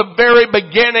principle from the very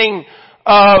beginning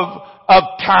of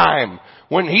time.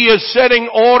 When He is setting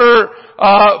order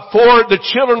for the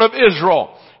children of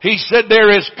Israel, He said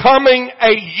there is coming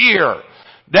a year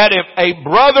that if a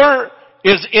brother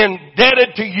is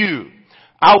indebted to you,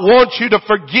 I want you to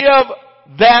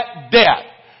forgive that debt.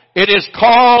 It is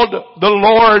called the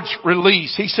Lord's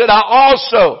release. He said, I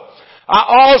also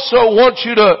want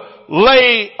you to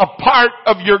lay a part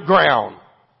of your ground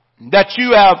that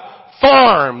you have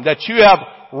farmed, that you have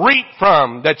reaped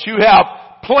from, that you have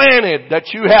planted,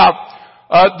 that you have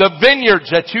the vineyards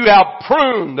that you have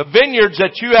pruned, the vineyards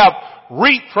that you have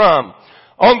reaped from.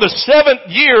 On the 7th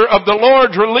year of the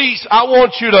Lord's release, I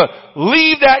want you to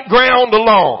leave that ground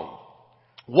alone.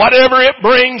 Whatever it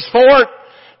brings forth,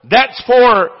 that's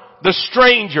for the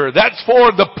stranger, that's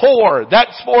for the poor,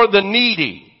 that's for the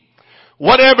needy.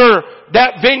 Whatever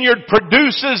that vineyard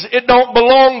produces, it don't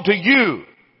belong to you.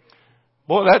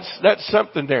 Boy, that's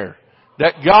something there.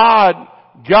 That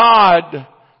God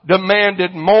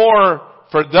demanded more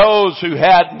for those who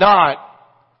had not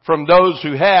from those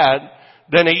who had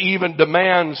than He even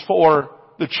demands for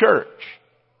the church.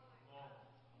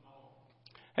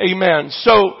 Amen.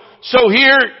 So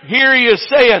here He is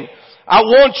saying, I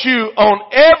want you on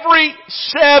every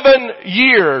 7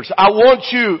 years, I want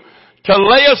you to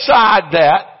lay aside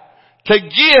that to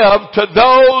give to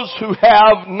those who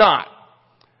have not.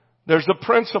 There's a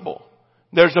principle.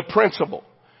 There's a principle.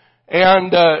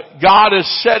 And God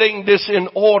is setting this in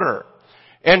order.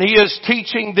 And He is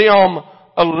teaching them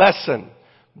a lesson.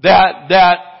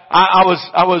 I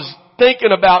was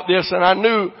thinking about this, and I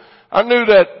knew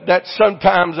that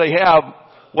sometimes they have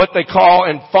what they call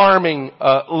in farming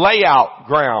layout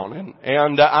ground,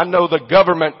 and I know the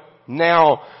government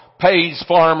now pays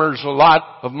farmers a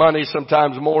lot of money,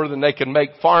 sometimes more than they can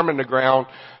make farming the ground,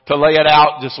 to lay it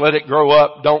out. Just let it grow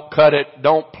up. Don't cut it.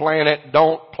 Don't plant it.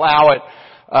 Don't plow it.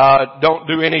 Don't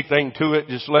do anything to it.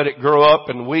 Just let it grow up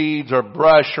in weeds or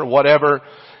brush or whatever.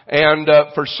 And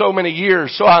for so many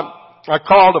years, so I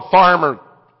called a farmer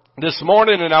this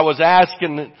morning and I was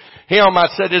asking him, I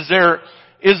said,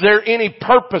 is there any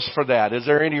purpose for that? Is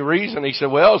there any reason? He said,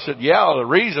 well, I said, yeah, the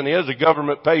reason is the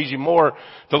government pays you more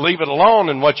to leave it alone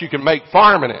than what you can make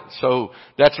farming it. So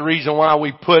that's the reason why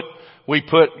we put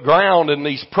ground in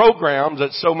these programs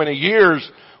that so many years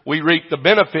we reap the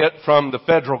benefit from the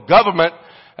federal government.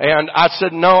 And I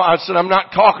said, no, I'm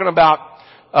not talking about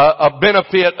a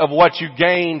benefit of what you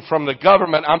gain from the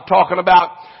government. I'm talking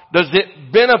about, does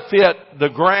it benefit the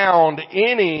ground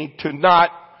any to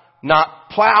not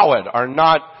plow it or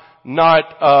not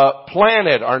plant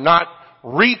it or not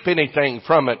reap anything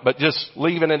from it, but just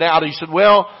leaving it out? He said,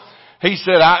 well, he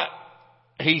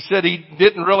said he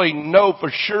didn't really know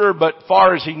for sure, but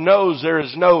far as he knows, there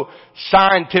is no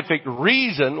scientific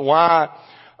reason why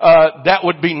that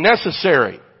would be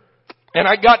necessary. And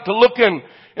I got to looking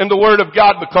in the Word of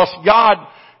God, because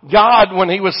God, when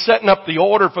He was setting up the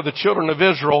order for the children of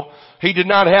Israel, He did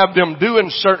not have them doing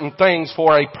certain things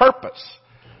for a purpose.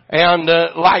 And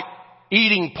like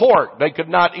eating pork, they could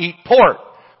not eat pork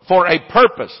for a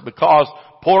purpose, because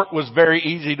pork was very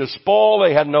easy to spoil.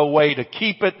 They had no way to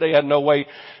keep it. They had no way.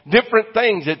 Different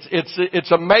things.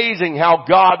 It's amazing how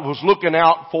God was looking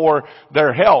out for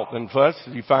their health. And thus,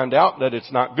 you find out that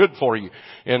it's not good for you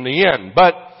in the end.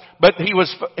 But He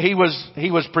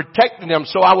was protecting them.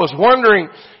 So I was wondering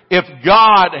if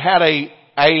God had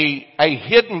a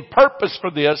hidden purpose for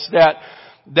this,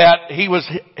 that He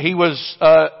was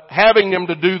having them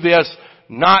to do this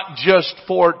not just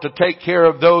to take care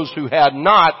of those who had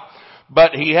not,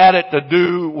 but He had it to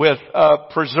do with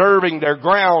preserving their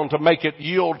ground to make it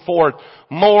yield forth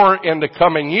more in the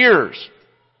coming years.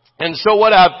 And so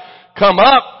what I've come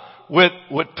up with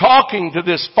talking to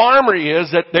this farmer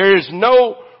is that there is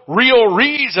no real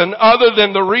reason other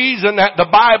than the reason that the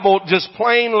Bible just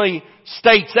plainly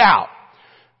states out.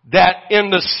 That in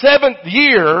the 7th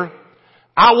year,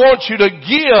 I want you to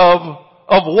give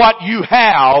of what you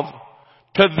have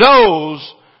to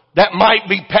those that might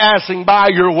be passing by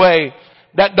your way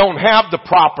that don't have the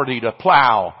property to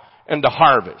plow and to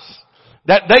harvest.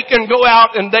 That they can go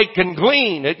out and they can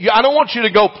glean. I don't want you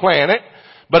to go plant it,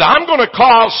 but I'm going to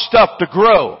cause stuff to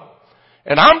grow.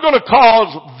 And I'm going to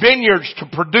cause vineyards to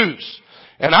produce.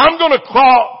 And I'm going to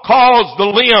cause the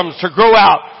limbs to grow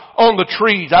out on the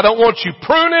trees. I don't want you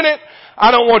pruning it.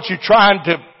 I don't want you trying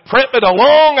to prep it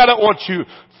along. I don't want you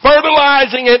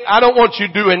fertilizing it. I don't want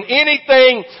you doing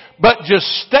anything but just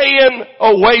staying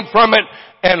away from it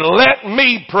and let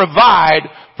me provide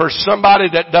for somebody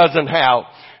that doesn't have.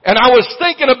 And I was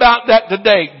thinking about that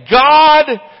today. God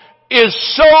is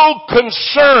so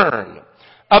concerned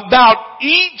about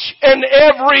each and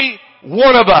every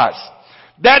one of us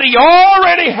that He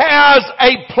already has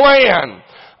a plan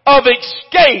of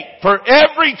escape for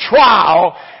every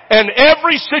trial and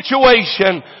every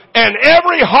situation and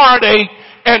every heartache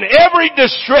and every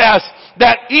distress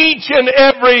that each and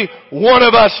every one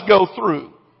of us go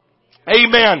through.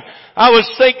 Amen. I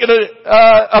was thinking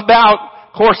about,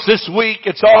 of course, this week,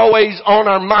 it's always on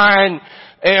our mind,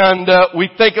 and we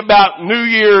think about New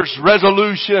Year's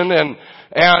resolution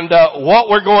and what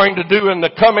we're going to do in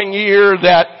the coming year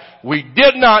that we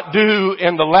did not do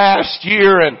in the last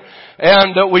year,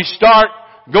 and we start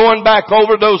going back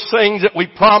over those things that we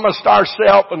promised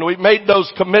ourselves and we made those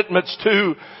commitments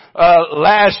to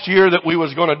last year that we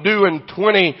was going to do in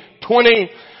 2020.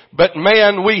 But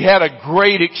man, we had a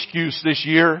great excuse this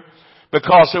year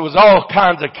because it was all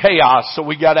kinds of chaos, so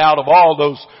we got out of all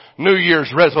those New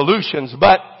Year's resolutions.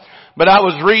 But I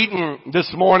was reading this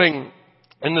morning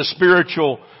in the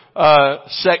spiritual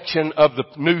section of the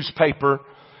newspaper,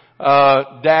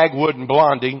 Dagwood and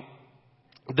Blondie,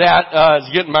 that is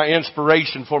getting my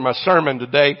inspiration for my sermon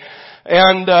today.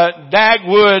 And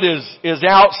Dagwood is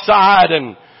outside,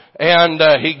 and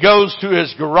he goes to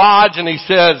his garage and he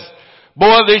says,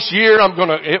 boy, this year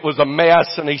it was a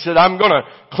mess, and he said, I'm gonna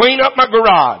clean up my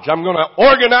garage. I'm gonna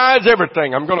organize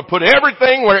everything. I'm gonna put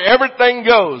everything where everything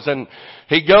goes. And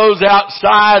he goes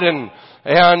outside and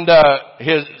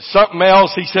something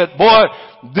else. He said, boy,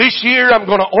 this year I'm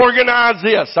gonna organize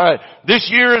this. This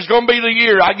year is gonna be the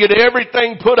year I get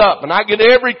everything put up and I get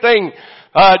everything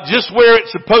just where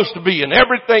it's supposed to be and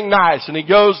everything nice. And he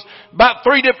goes about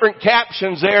 3 different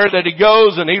captions there that he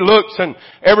goes and he looks and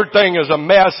everything is a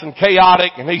mess and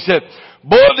chaotic. And he said,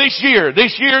 boy, this year's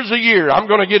the year. I'm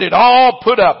going to get it all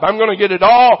put up. I'm going to get it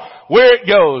all where it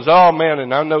goes. Oh man.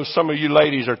 And I know some of you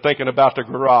ladies are thinking about the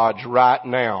garage right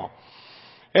now.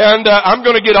 And I'm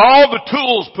going to get all the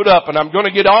tools put up and I'm going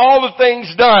to get all the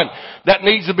things done that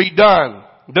needs to be done.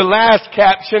 The last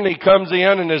caption, he comes in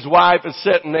and his wife is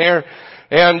sitting there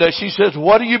and she says,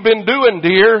 what have you been doing,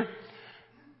 dear?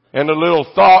 And a little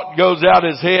thought goes out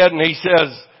his head and he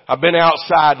says, I've been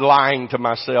outside lying to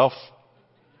myself.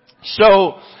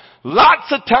 So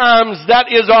lots of times that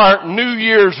is our New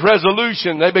Year's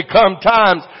resolution. They become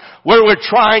times where we're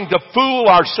trying to fool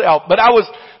ourselves. But I was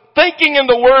thinking in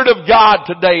the Word of God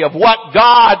today of what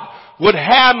God would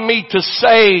have me to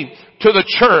say to the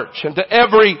church and to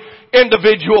every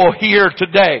individual here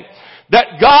today.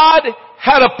 That God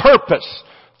had a purpose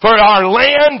for our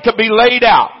land to be laid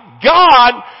out.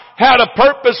 God had a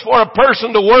purpose for a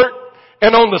person to work,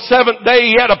 and on the 7th day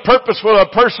He had a purpose for a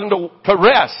person to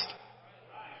rest.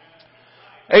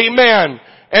 Amen.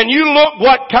 And you look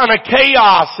what kind of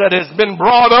chaos that has been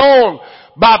brought on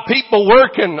by people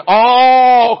working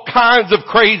all kinds of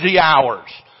crazy hours.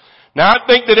 Now I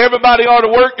think that everybody ought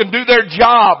to work and do their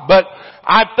job, but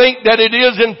I think that it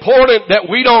is important that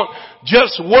we don't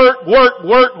just work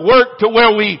to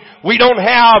where we don't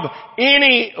have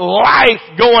any life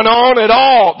going on at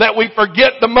all, that we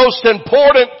forget the most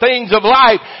important things of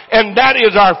life, and that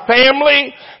is our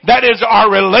family, that is our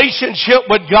relationship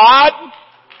with God.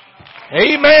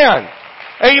 Amen.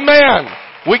 Amen.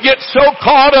 We get so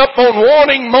caught up on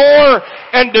wanting more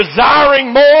and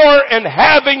desiring more and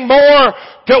having more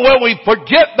to where we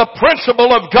forget the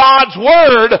principle of God's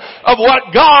Word of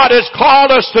what God has called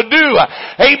us to do.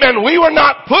 Amen. We were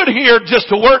not put here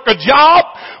just to work a job.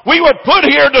 We were put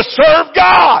here to serve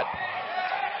God.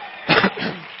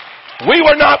 We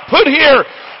were not put here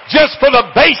just for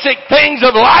the basic things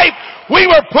of life. We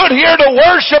were put here to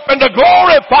worship and to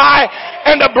glorify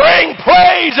and to bring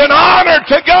praise and honor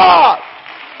to God.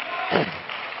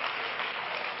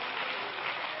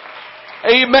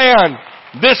 Amen.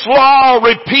 This law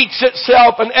repeats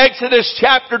itself in Exodus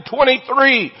chapter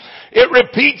 23. It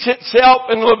repeats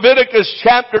itself in Leviticus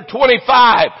chapter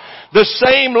 25. The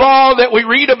same law that we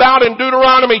read about in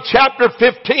Deuteronomy chapter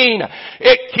 15.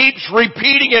 It keeps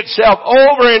repeating itself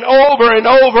over and over and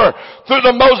over through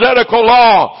the Mosaical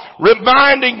law,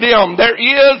 reminding them there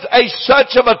is a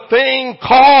such of a thing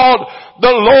called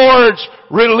the Lord's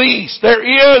release. There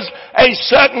is a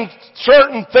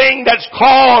certain thing that's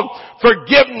called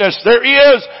forgiveness. There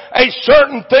is a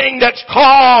certain thing that's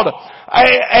called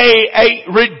a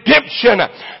redemption.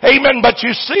 Amen. But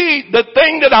you see, the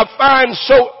thing that I find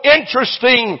so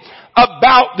interesting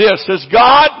about this is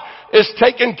God is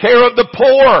taking care of the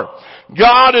poor.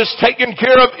 God is taking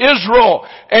care of Israel,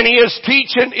 and He is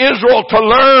teaching Israel to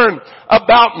learn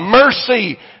about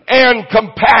mercy and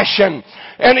compassion.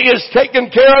 And He is taking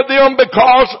care of them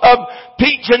because of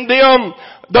teaching them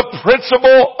the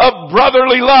principle of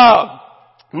brotherly love.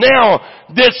 Now,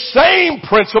 this same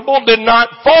principle did not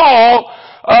fall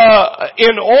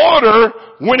in order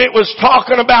when it was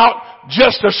talking about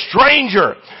just a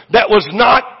stranger that was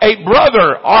not a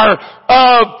brother or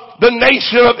of the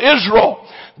nation of Israel.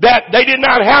 That they did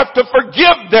not have to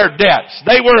forgive their debts.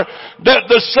 They were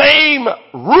the same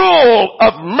rule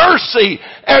of mercy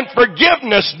and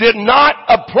forgiveness did not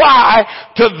apply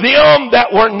to them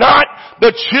that were not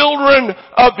the children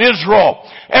of Israel.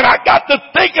 And I got to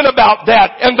thinking about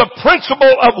that and the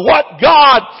principle of what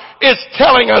God is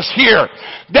telling us here.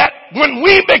 That when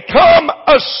we become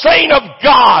a saint of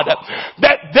God,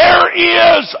 that there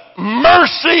is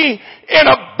mercy in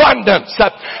abundance.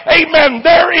 Amen.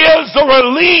 There is the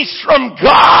release from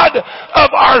God of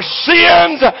our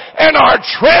sins and our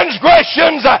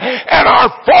transgressions and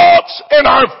our faults and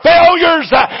our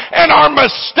failures and our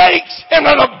mistakes in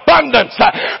an abundance.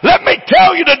 Let me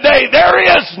tell you today, there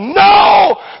is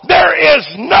no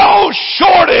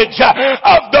shortage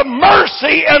of the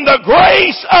mercy and the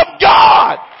grace of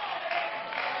God.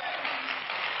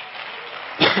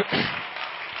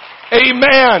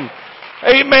 Amen.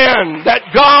 Amen.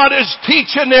 That God is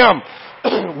teaching them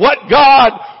what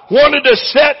God wanted to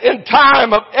set in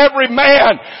time of every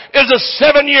man is a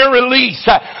 7-year release.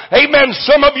 Amen.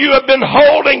 Some of you have been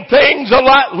holding things a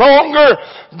lot longer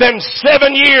than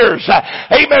 7 years.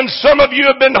 Amen. Some of you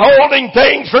have been holding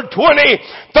things for 20,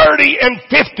 30, and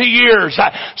 50 years.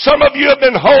 Some of you have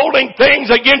been holding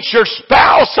things against your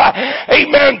spouse.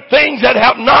 Amen. Things that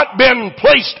have not been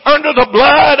placed under the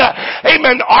blood. Amen.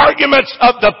 amen, arguments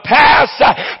of the past,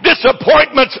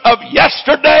 disappointments of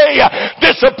yesterday,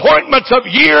 disappointments of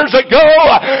years ago.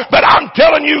 But I'm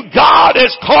telling you, God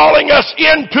is calling us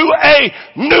into a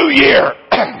new year.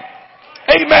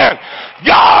 Amen.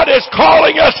 God is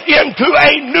calling us into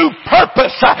a new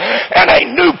purpose and a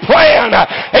new plan.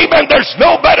 Amen. There's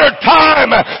no better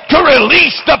time to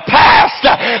release the past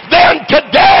than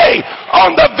today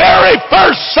on the very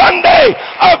first Sunday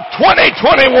of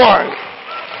 2021.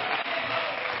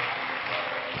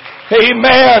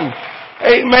 Amen.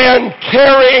 Amen.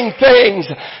 Carrying things,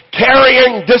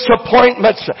 carrying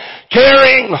disappointments,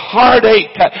 carrying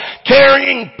heartache,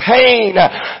 carrying pain,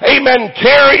 amen,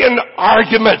 carrying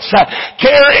arguments,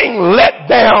 carrying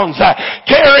letdowns,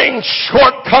 carrying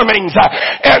shortcomings,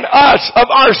 and us of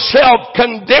ourselves,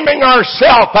 condemning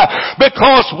ourselves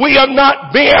because we have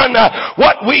not been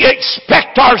what we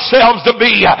expect ourselves to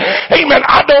be. Amen.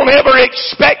 I don't ever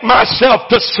expect myself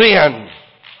to sin.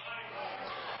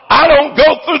 I don't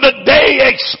go through the day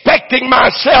expecting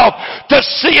myself to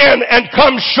sin and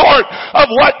come short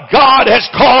of what God has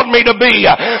called me to be.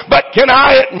 But can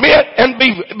I admit and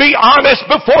be honest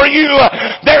before you,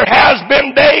 there has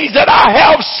been days that I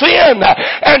have sinned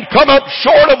and come up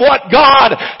short of what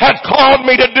God has called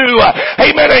me to do.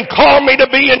 Amen. And called me to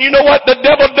be. And you know what the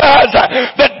devil does?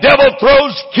 The devil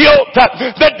throws guilt.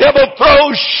 The devil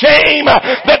throws shame.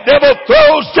 The devil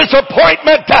throws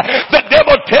disappointment. The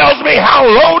devil tells me how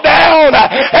low down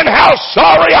and how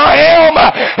sorry I am.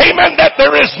 Amen. That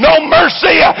there is no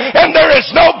mercy and there is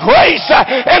no grace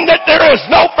and that there is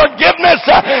no forgiveness.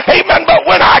 Amen. But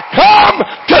when I come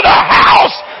to the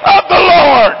house of the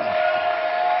Lord,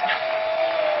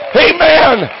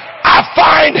 amen, I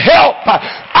find help.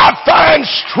 I find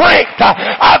strength.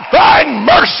 I find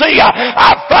mercy.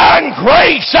 I find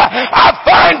grace. I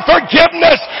find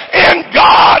forgiveness in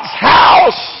God's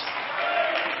house.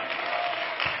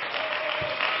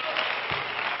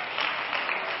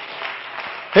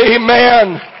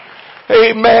 Amen.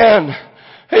 Amen.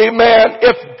 Amen.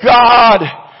 If God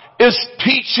is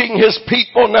teaching His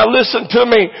people, now listen to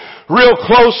me real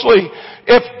closely.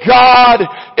 If God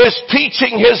is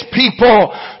teaching His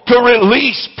people to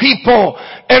release people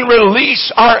and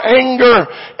release our anger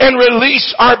and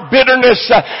release our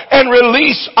bitterness and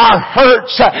release our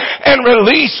hurts and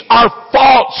release our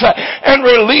faults and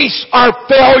release our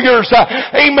failures,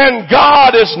 amen,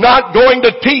 God is not going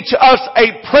to teach us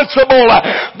a principle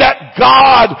that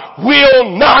God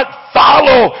will not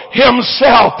follow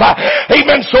Himself.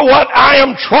 Amen. So what I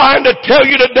am trying to tell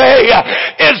you today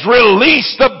is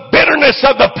release the bitterness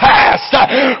of the past.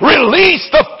 Release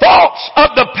the faults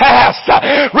of the past.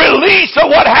 Release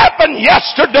of what happened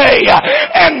yesterday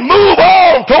and move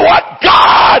on to what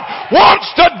God wants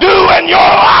to do in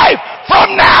your life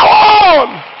from now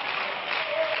on.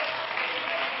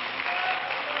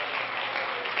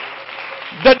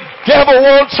 The devil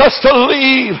wants us to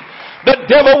leave. The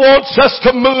devil wants us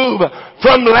to move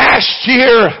from last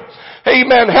year.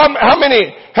 Amen. How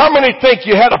many think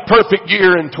you had a perfect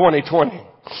year in 2020?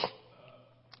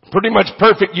 Pretty much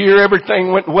perfect year.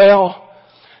 Everything went well.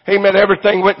 Amen.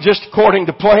 Everything went just according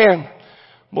to plan.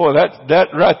 Boy, that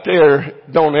right there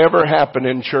don't ever happen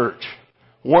in church.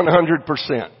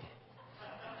 100%.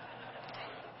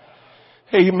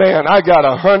 Amen. I got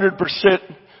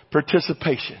 100%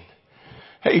 participation.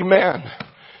 Amen.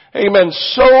 Amen.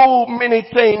 So many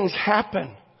things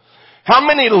happen. How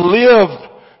many lived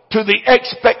to the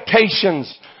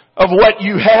expectations of what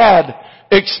you had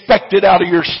expected out of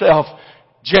yourself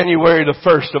January the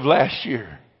 1st of last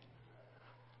year?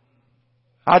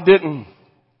 I didn't.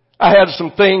 I had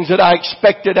some things that I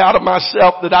expected out of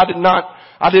myself that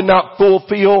I did not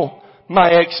fulfill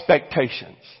my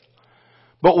expectations.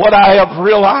 But what I have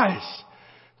realized,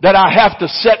 that I have to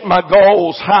set my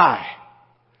goals high.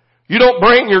 You don't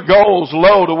bring your goals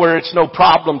low to where it's no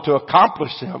problem to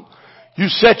accomplish them. You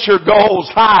set your goals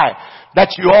high,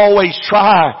 that you always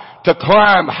try to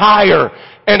climb higher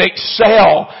and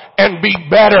excel and be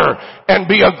better and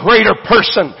be a greater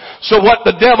person. So what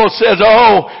the devil says,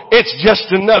 oh, it's just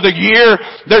another year.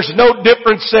 There's no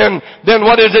difference than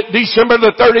what is it, December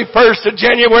the 31st to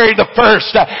January the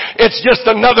 1st. It's just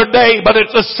another day, but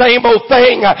it's the same old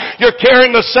thing. You're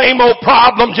carrying the same old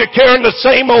problems. You're carrying the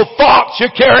same old thoughts.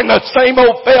 You're carrying the same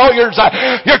old failures.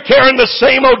 You're carrying the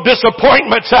same old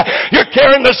disappointments. You're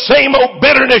carrying the same old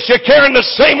bitterness. You're carrying the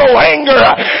same old anger.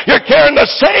 You're carrying the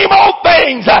same old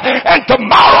things. And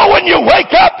tomorrow when you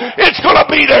wake up, it's going to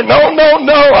be there. No.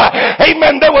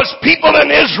 Amen. There was people in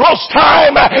Israel's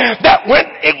time that went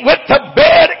to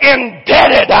bed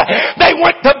indebted. They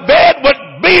went to bed with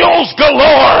bills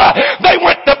galore. They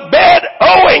went to bed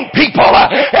owing people.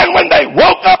 And when they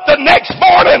woke up the next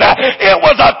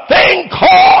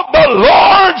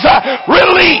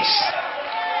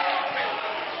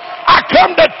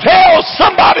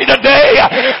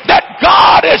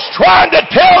trying to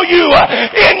tell you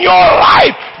in your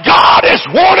life, God is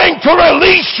wanting to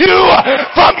release you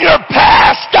from your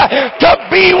past to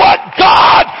be what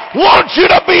God wants you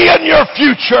to be in your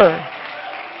future.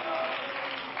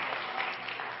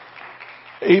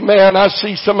 Amen. I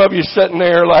see some of you sitting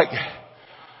there like,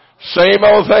 same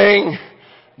old thing,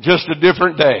 just a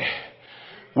different day.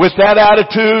 With that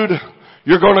attitude,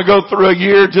 you're going to go through a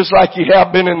year just like you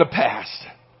have been in the past.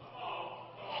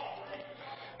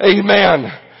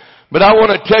 Amen. But I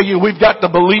want to tell you, we've got to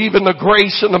believe in the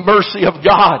grace and the mercy of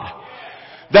God.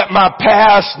 That my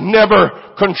past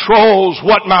never controls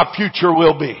what my future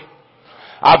will be.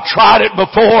 I've tried it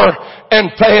before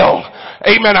and failed.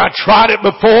 Amen. I tried it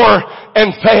before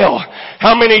and failed.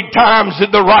 How many times did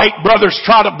the Wright brothers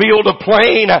try to build a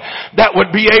plane that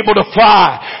would be able to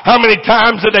fly? How many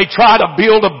times did they try to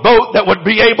build a boat that would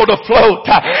be able to float?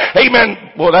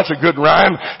 Amen. Well, that's a good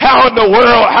rhyme. How in the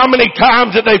world, how many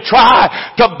times did they try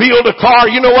to build a car?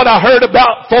 You know what I heard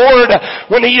about Ford?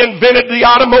 When he invented the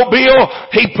automobile,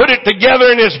 he put it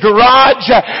together in his garage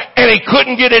and he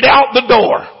couldn't get it out the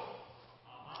door.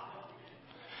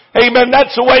 Amen.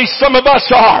 That's the way some of us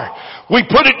are. We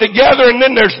put it together and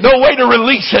then there's no way to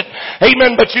release it.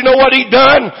 Amen. But you know what he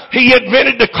done? He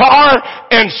invented the car,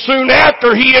 and soon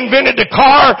after he invented the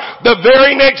car, the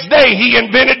very next day he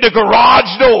invented the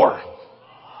garage door.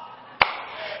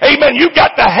 Amen. You've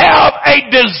got to have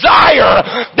a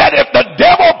desire that if the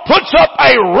devil puts up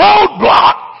a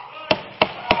roadblock,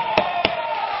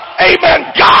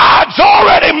 amen, God's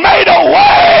already made a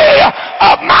way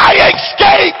of my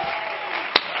escape.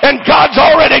 And God's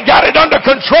already got it under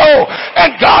control.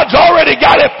 And God's already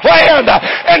got it planned.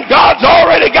 And God's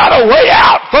already got a way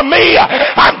out for me.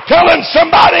 I'm telling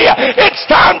somebody, it's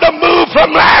time to move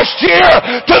from last year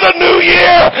to the new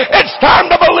year. It's time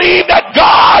to believe that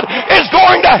God is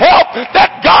going to help,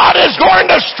 that God is going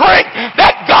to strengthen,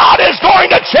 that God is going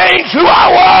to change who I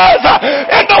was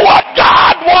into what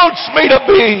God wants me to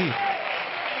be.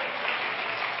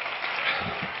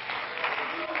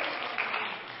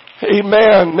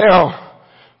 Amen. Now,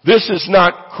 this is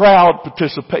not crowd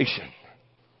participation.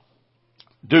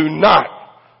 Do not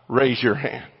raise your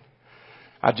hand.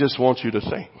 I just want you to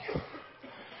think.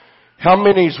 How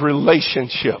many's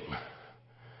relationship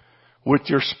with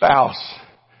your spouse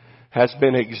has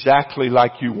been exactly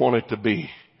like you want it to be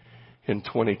in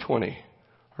 2020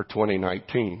 or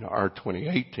 2019 or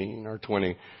 2018 or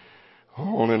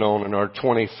on and or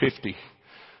 2050?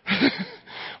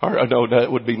 Or no,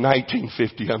 that would be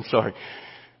 1950. I'm sorry.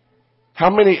 How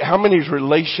many's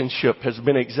relationship has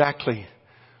been exactly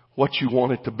what you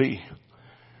want it to be?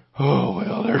 Oh,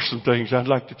 well, there's some things I'd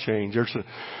like to change. There's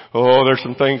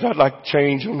some things I'd like to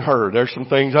change in her. There's some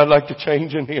things I'd like to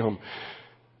change in him.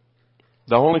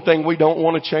 The only thing we don't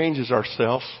want to change is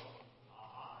ourselves.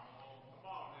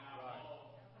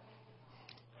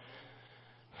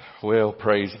 Well,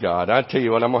 praise God. I tell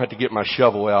you what, I'm going to have to get my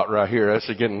shovel out right here. That's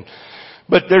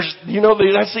but that's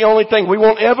the only thing. We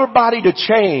want everybody to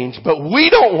change, but we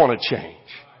don't want to change.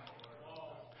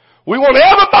 We want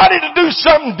everybody to do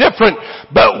something different,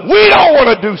 but we don't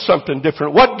want to do something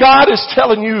different. What God is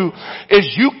telling you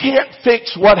is you can't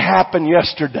fix what happened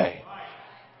yesterday.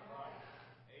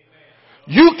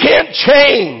 You can't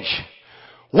change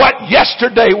what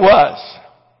yesterday was.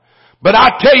 But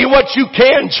I tell you what you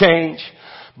can change.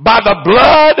 By the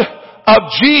blood of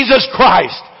Jesus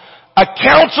Christ. A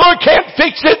counselor can't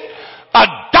fix it. A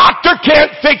doctor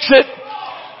can't fix it.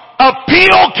 A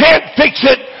pill can't fix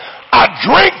it. A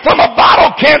drink from a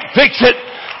bottle can't fix it.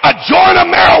 A joint of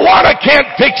marijuana can't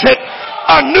fix it.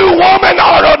 A new woman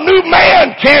or a new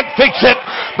man can't fix it.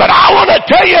 But I want to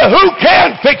tell you who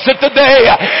can fix it today.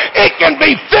 It can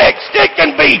be fixed. It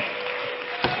can be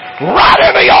right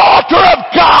in the altar of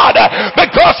God,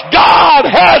 because God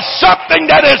has something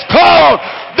that is called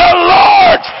the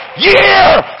Lord's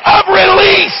year of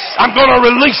release. I'm going to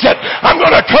release it. I'm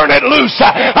going to turn it loose.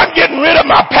 I'm getting rid of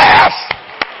my past.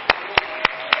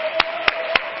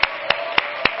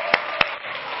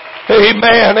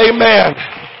 Amen. Amen.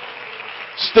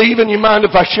 Stephen, you mind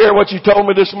if I share what you told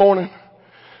me this morning?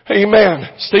 Amen.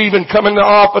 Stephen come in the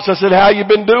office. I said, how you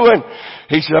been doing?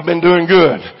 He said, I've been doing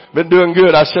good. Been doing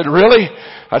good. I said, really?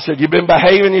 I said, you been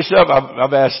behaving yourself?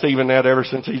 I've asked Stephen that ever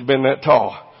since he's been that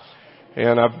tall.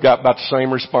 And I've got about the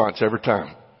same response every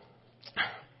time.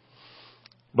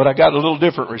 But I got a little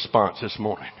different response this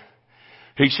morning.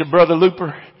 He said, Brother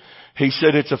Looper, he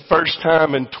said, it's the first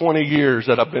time in 20 years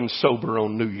that I've been sober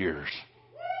on New Year's.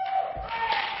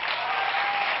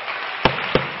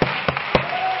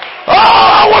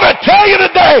 I want to tell you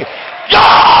today,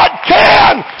 God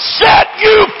can set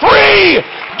you free.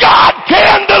 God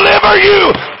can deliver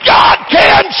you. God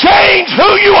can change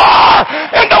who you are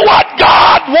into what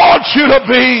God wants you to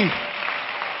be.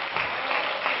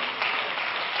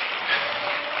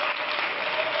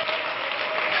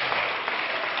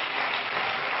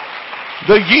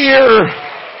 The year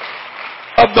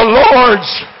of the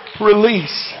Lord's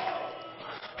release.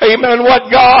 Amen.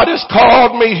 What God has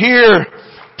called me here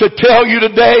to tell you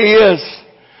today is,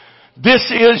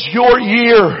 this is your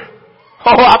year.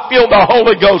 Oh, I feel the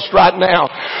Holy Ghost right now.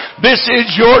 This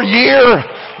is your year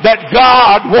that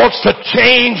God wants to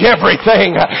change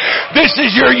everything. This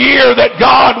is your year that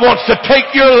God wants to take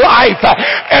your life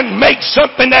and make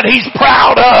something that He's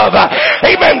proud of.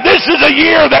 Amen. This is a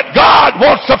year that God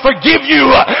wants to forgive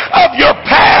you of your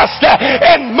past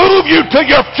and move you to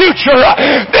your future.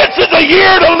 This is a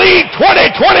year to leave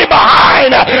 2020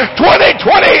 behind,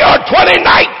 2020 or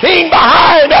 2019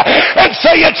 behind, and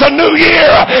say it's a new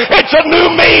year. It's a new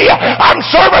me. I'm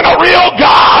serving a real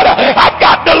God. I've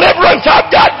got deliverance. I've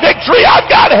got victory. I've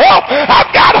got help. I've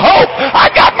got hope.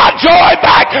 I got my joy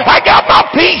back. I got my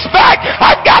peace back.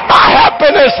 I've got my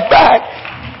happiness back.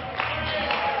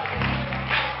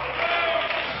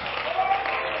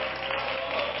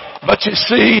 But you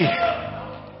see,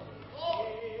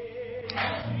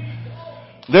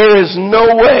 there is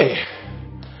no way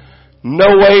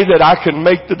that I can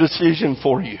make the decision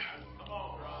for you.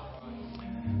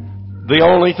 The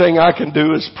only thing I can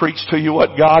do is preach to you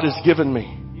what God has given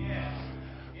me.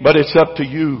 But it's up to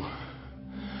you.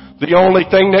 The only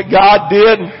thing that God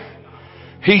did,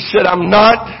 He said, I'm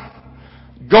not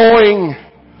going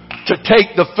to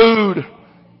take the food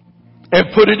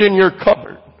and put it in your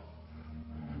cupboard.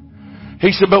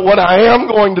 He said, but what I am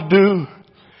going to do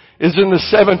is in the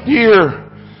 7th year,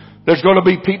 there's going to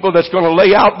be people that's going to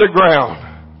lay out their ground.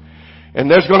 And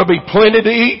there's going to be plenty to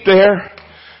eat there.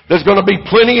 There's going to be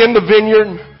plenty in the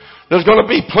vineyard. There's going to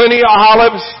be plenty of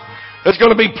olives. There's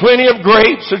going to be plenty of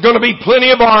grapes. There's going to be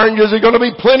plenty of oranges. There's going to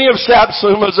be plenty of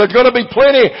sapsumas. There's going to be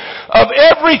plenty of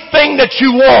everything that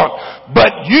you want.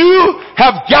 But you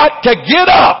have got to get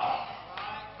up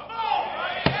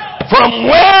from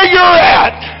where you're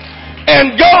at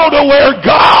and go to where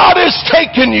God is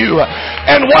taking you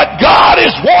and what God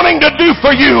is wanting to do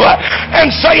for you and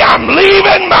say, I'm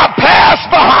leaving my past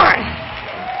behind.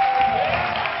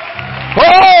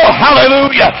 Oh,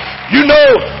 hallelujah. You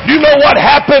know what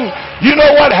happened? You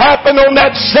know what happened on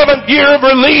that 7th year of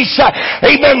release?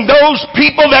 Amen. Those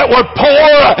people that were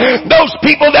poor, those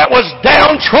people that was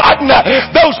downtrodden,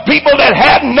 those people that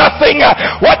had nothing,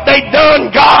 what they done,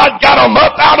 God got them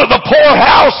up out of the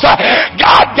poorhouse.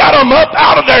 God got them up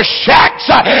out of their shacks.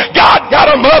 God got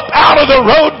them up out of the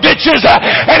road ditches.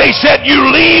 And He said, you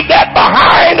leave that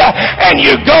behind and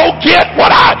you go get what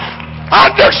I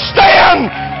understand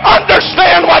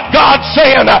what God's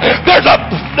saying. There's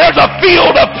a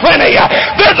field of plenty.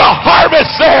 There's a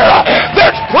harvest there.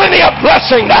 There's plenty of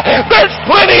blessing. There's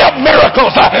plenty of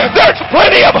miracles. There's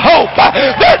plenty of hope.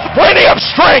 There's plenty of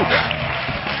strength.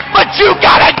 But you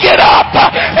gotta get up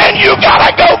and you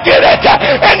gotta go get it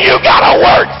and you gotta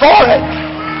work for it.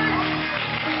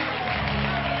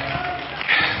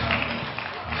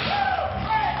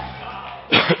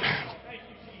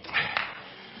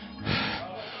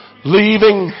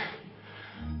 Leaving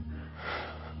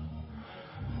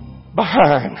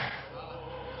behind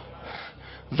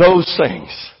those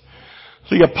things.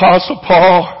 The Apostle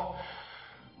Paul,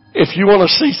 if you want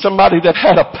to see somebody that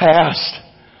had a past,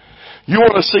 you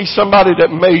want to see somebody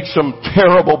that made some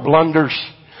terrible blunders,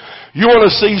 you want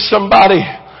to see somebody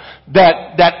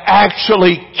that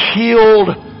actually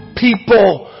killed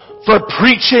people for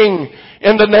preaching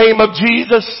in the name of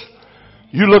Jesus,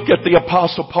 you look at the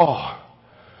Apostle Paul.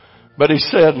 But he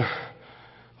said,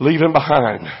 leaving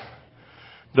behind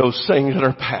those things that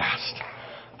are past.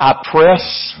 I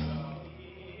press.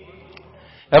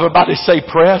 Everybody say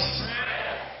press.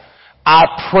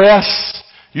 I press.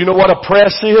 You know what a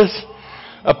press is?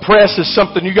 A press is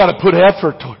something you got to put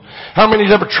effort to. How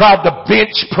many's ever tried to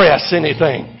bench press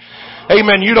anything?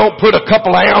 Amen. You don't put a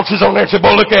couple of ounces on there and say,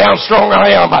 boy, look at how strong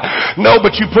I am. No,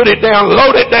 but you put it down,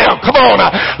 load it down. Come on.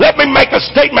 Let me make a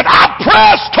statement. I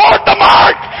press toward the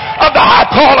mark of the high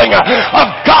calling of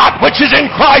God, which is in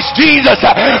Christ Jesus.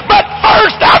 But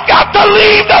first, I've got to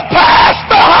leave the past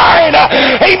behind.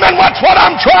 Amen. That's what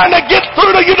I'm trying to get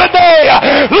through to you today.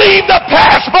 Leave the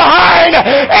past behind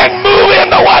and move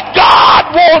into what God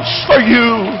wants for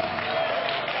you.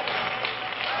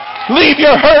 Leave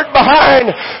your hurt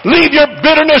behind. Leave your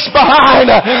bitterness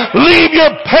behind. Leave your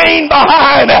pain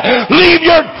behind. Leave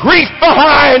your grief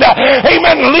behind.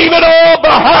 Amen. Leave it all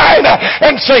behind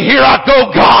and say, here I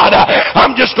go, God.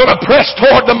 I'm just going to press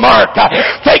toward the mark.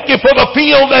 Thank you for the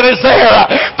field that is there.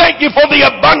 Thank you for the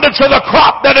abundance of the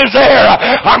crop that is there.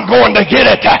 I'm going to get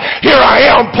it. Here I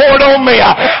am. Pour it on me.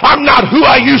 I'm not who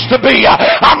I used to be.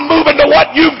 I'm moving to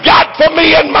what you've got for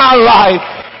me in my life.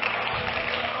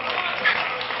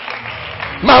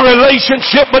 My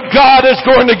relationship with God is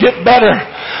going to get better.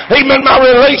 Amen. My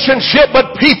relationship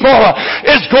with people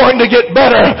is going to get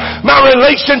better. My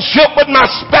relationship with my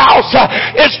spouse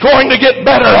is going to get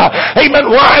better.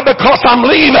 Amen. Why? Because I'm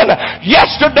leaving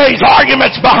yesterday's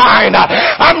arguments behind.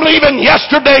 I'm leaving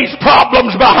yesterday's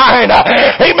problems behind.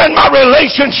 Amen. My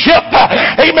relationship,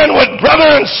 amen, with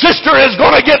brother and sister is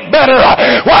going to get better.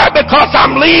 Why? Because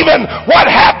I'm leaving what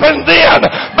happened then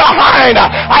behind.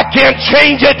 I can't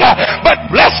change it, but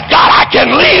bless God, I can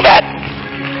leave it.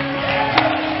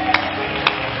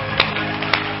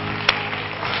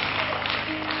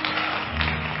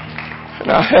 And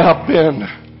I have been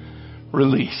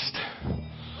released.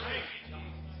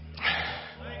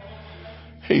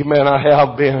 Amen. I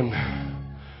have been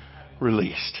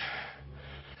released.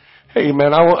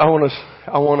 Amen. I want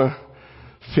to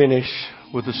finish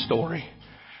with a story.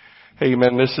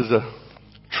 Amen. This is a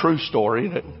true story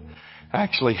that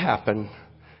actually happened.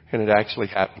 And it actually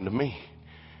happened to me.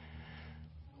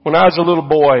 When I was a little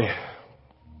boy,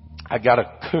 I got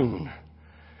a coon.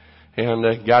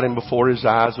 And got him before his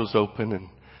eyes was open and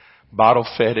bottle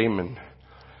fed him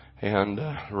and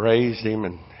raised him.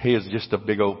 And he is just a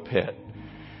big old pet.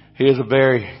 He is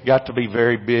got to be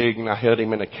very big. And I held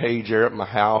him in a cage there at my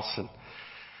house. And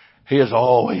he is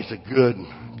always a good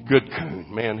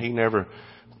coon. Man, he never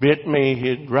bit me.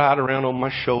 He'd ride around on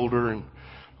my shoulder and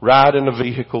ride in the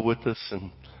vehicle with us.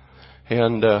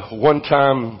 And one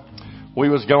time we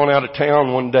was going out of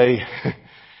town one day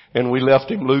and we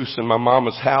left him loose in my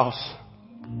mama's house.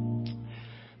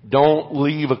 Don't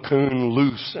leave a coon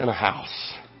loose in a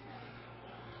house.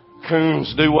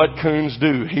 Coons do what coons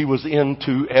do. He was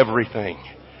into everything.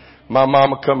 My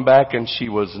mama come back and she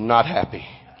was not happy.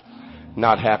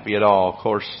 Not happy at all. Of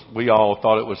course, we all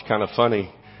thought it was kind of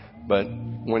funny, but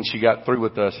when she got through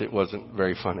with us, it wasn't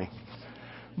very funny.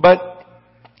 But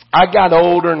I got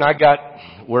older and I got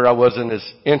where I wasn't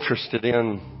as interested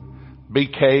in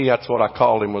BK. That's what I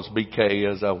called him, was BK,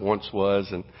 as I once was.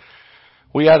 And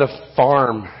we had a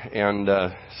farm, and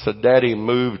so Daddy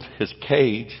moved his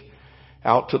cage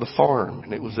out to the farm,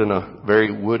 and it was in a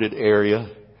very wooded area.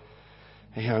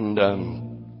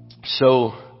 And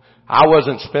so I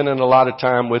wasn't spending a lot of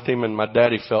time with him, and my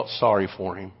daddy felt sorry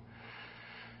for him.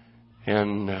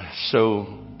 And so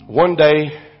one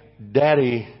day,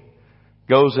 Daddy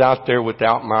goes out there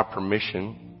without my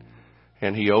permission,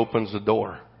 and he opens the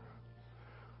door.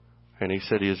 And he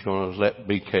said he was going to let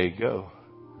BK go.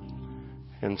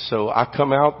 And so I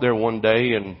come out there one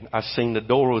day, and I seen the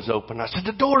door was open. I said,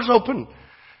 the door's open.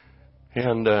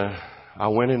 And I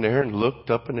went in there and looked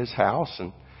up in his house,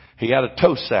 and he had a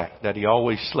toe sack that he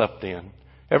always slept in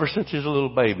ever since he was a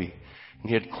little baby.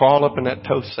 And he'd crawl up in that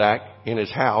toe sack in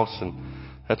his house, and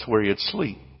that's where he'd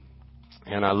sleep.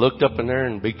 And I looked up in there,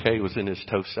 and BK was in his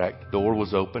toe sack. The door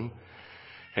was open.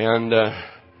 And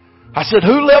I said,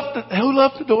 who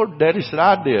left the door? Daddy said,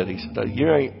 I did. He said,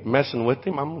 you ain't messing with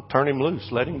him. I'm going to turn him loose.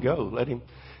 Let him go. Let him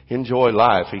enjoy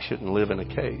life. He shouldn't live in a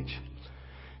cage.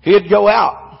 He'd go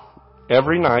out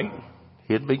every night.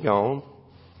 He'd be gone.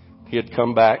 He'd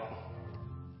come back,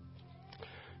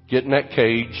 get in that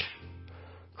cage,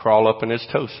 crawl up in his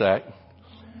toe sack.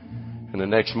 And the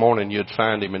next morning you'd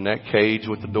find him in that cage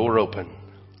with the door open,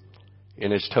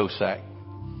 in his toe sack,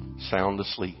 sound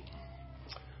asleep.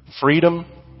 Freedom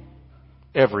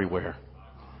everywhere.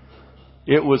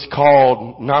 It was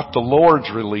called not the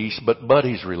Lord's release, but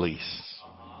Buddy's release.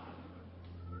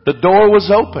 The door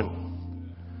was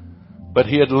open, but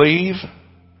he'd leave.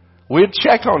 We'd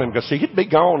check on him because he'd be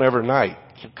gone every night.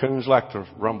 Coons like to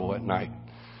rumble at night.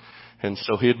 And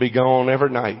so he'd be gone every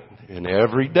night. And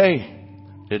every day,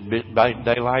 it'd be by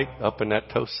daylight, up in that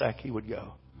toe sack he would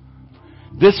go.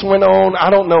 This went on, I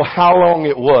don't know how long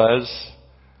it was,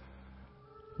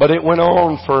 but it went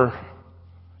on for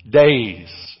days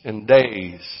and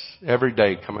days, every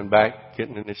day coming back,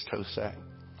 getting in his toe sack.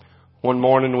 One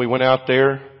morning we went out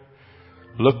there,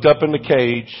 looked up in the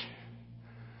cage,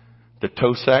 the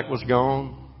toe sack was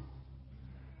gone,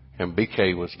 and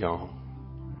BK was gone.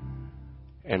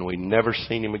 And we never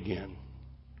seen him again.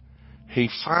 He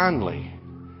finally,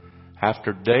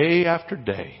 after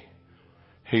day,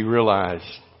 he realized,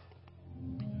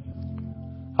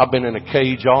 I've been in a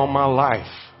cage all my life.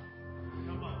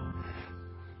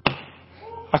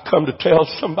 I come to tell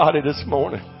somebody this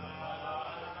morning,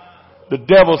 the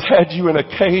devil's had you in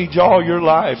a cage all your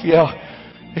life. Yeah.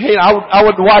 I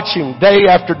would watch him day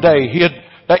after day.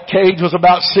 That cage was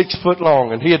about 6 foot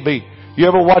long, and he'd be, you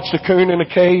ever watched a coon in a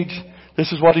cage?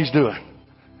 This is what he's doing.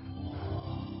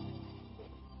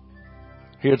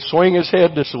 He'd swing his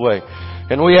head this way.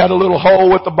 And we had a little hole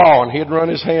with the ball, and he'd run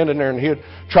his hand in there, and he'd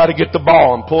try to get the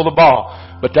ball and pull the ball.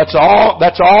 But that's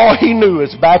all he knew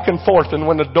is back and forth. And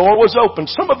when the door was open,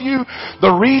 some of you,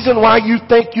 the reason why you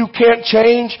think you can't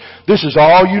change, this is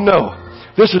all you know.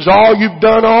 This is all you've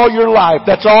done all your life.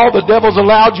 That's all the devil's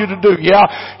allowed you to do. Yeah,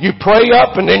 you pray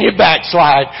up and then you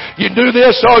backslide. You do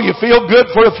this, you feel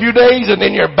good for a few days and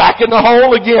then you're back in the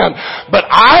hole again. But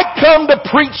I come to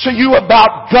preach to you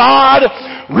about God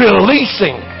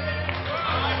releasing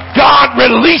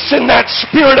that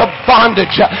spirit of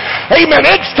bondage. Amen.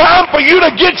 It's time for you to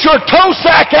get your toe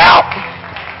sack out.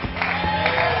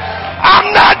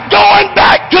 I'm not going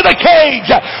back to the cage.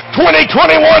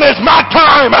 2021 is my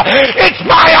time. It's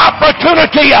my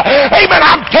opportunity. Amen.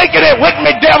 I'm taking it with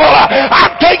me, devil.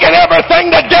 I'm taking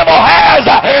everything the devil has,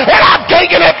 and I'm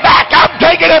taking it back. I'm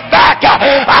taking it back.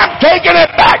 I'm taking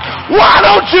it back. Why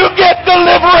don't you get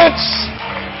deliverance?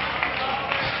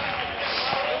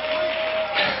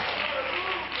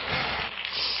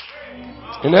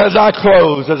 And as I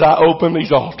close, as I open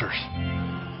these altars,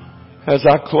 as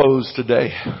I close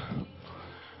today,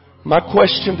 my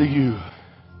question to you,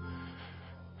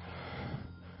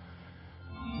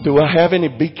 do I have any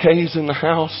BKs in the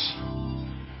house?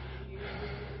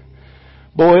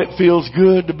 Boy, it feels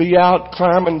good to be out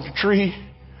climbing the tree.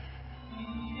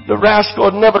 The rascal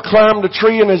had never climbed a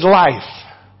tree in his life.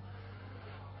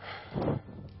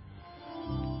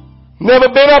 Never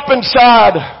been up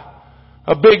inside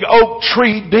a big oak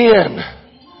tree den.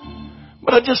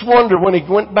 But I just wonder when he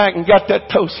went back and got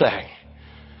that toe sack.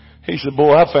 He said,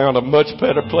 boy, I found a much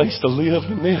better place to live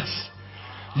than this.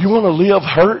 You want to live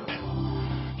hurt?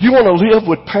 You want to live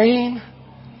with pain?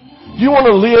 You want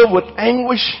to live with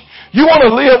anguish? You want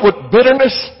to live with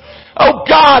bitterness? Oh,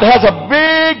 God has a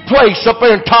big place up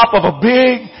there on top of a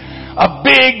big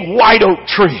white oak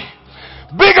tree.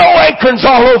 Big old acorns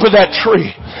all over that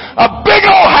tree. A big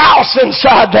old house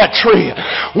inside that tree.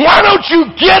 Why don't you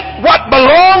get what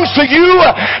belongs to you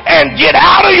and get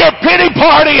out of your pity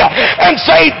party and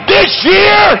say, this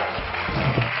year,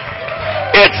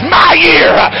 it's my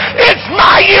year. It's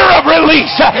my year of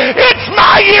release. It's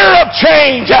my year of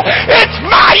change. It's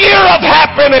my year of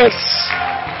happiness.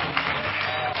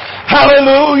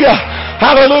 Hallelujah.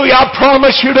 Hallelujah. I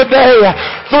promise you today,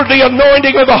 through the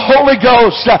anointing of the Holy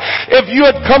Ghost, if you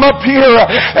had come up here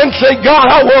and say, God,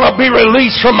 I want to be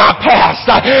released from my past.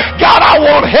 God, I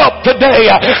want help today.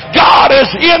 God is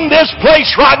in this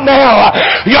place right now.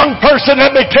 Young person,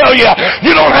 let me tell you,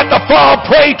 you don't have to fall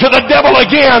prey to the devil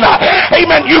again.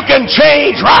 Amen. You can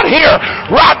change right here,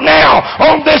 right now,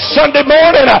 on this Sunday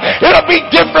morning. It'll be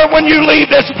different when you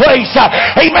leave this place.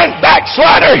 Amen.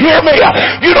 Backslider, hear me.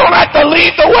 You don't have to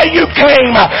leave the way you came.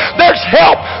 There's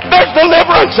help. There's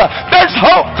deliverance. There's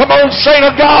hope. Come on, saint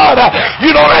of God.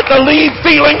 You don't have to leave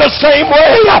feeling the same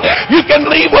way. You can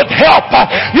leave with help.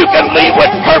 You can leave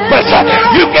with purpose.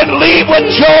 You can leave with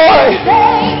joy.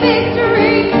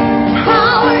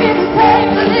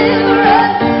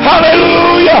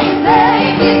 Hallelujah.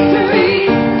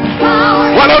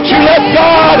 Why don't you let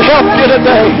God help you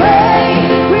today?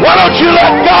 Why don't you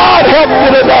let God help you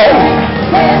today?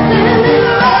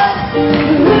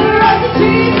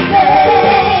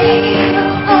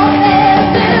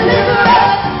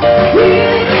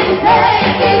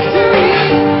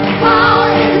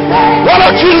 Why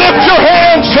don't you lift your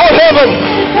hands toward heaven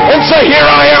and say, here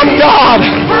I am, God.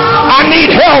 I need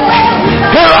help.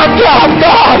 Here I am,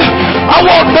 God. I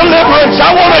want deliverance.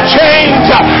 I want a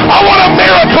change. I want a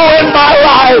miracle in my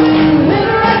life.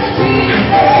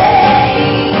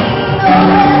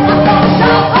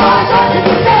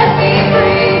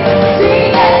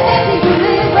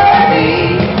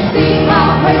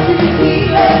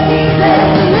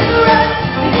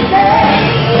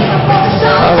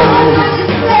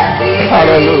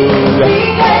 Hallelujah.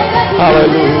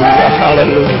 Hallelujah.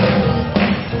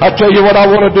 Hallelujah. I tell you what I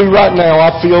want to do right now.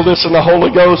 I feel this in the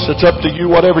Holy Ghost. It's up to you,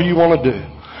 whatever you want to do.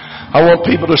 I want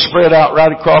people to spread out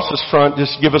right across this front.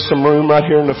 Just give us some room right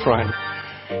here in the front.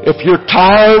 If you're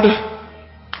tired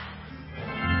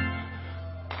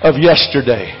of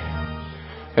yesterday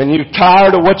and you're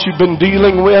tired of what you've been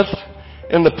dealing with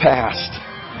in the past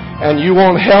and you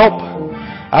want help,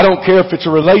 I don't care if it's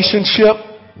a relationship.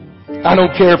 I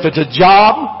don't care if it's a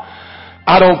job.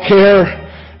 I don't care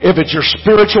If it's your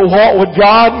spiritual walk with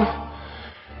God,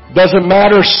 doesn't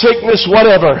matter, sickness,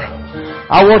 whatever.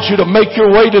 I want you to make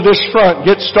your way to this front.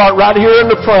 Start right here in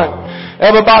the front.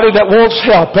 Everybody that wants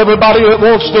help, everybody that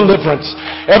wants deliverance,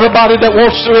 everybody that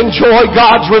wants to enjoy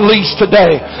God's release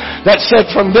today, that said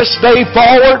from this day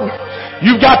forward,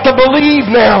 you've got to believe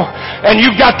now, and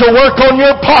you've got to work on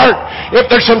your part. If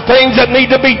there's some things that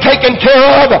need to be taken care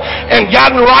of and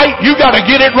gotten right, you got to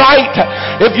get it right.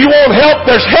 If you want help,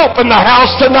 there's help in the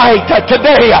house tonight.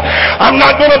 Today, I'm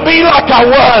not going to be like I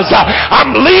was.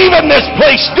 I'm leaving this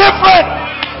place different.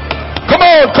 Come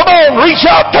on, reach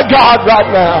out to God right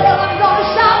now.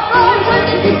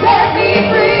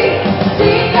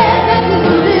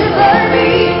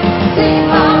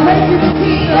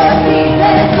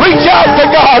 Reach out to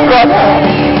God right now.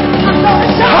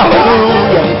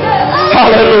 Hallelujah.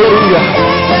 Hallelujah.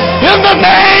 In the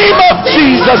name of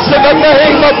Jesus. In the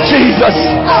name of Jesus.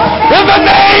 In the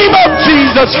name of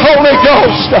Jesus. Holy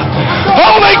Ghost.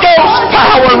 Holy Ghost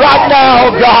power right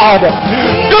now, God.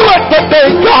 Do it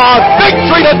today, God.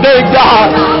 Victory today, God.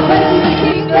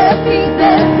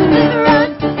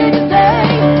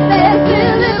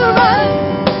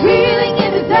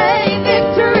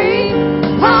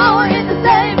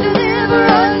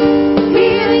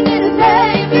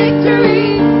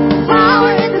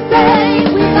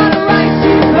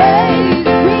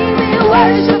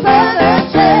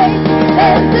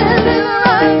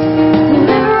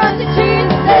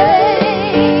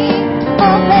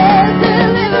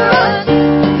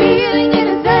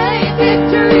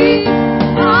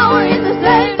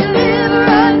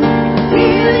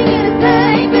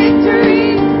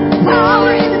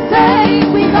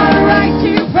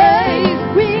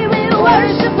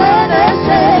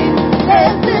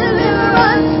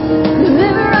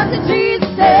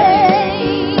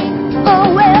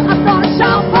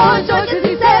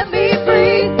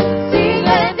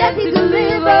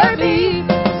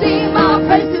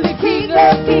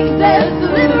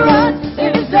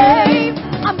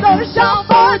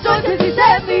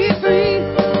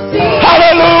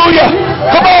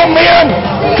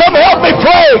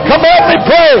 Come help me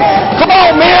pray. Come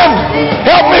on, men.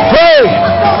 Help me pray.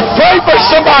 Pray for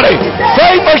somebody.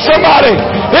 Pray for somebody.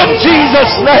 In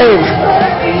Jesus' name.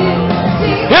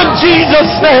 In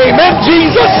Jesus' name. In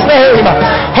Jesus' name.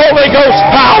 Holy Ghost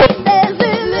power.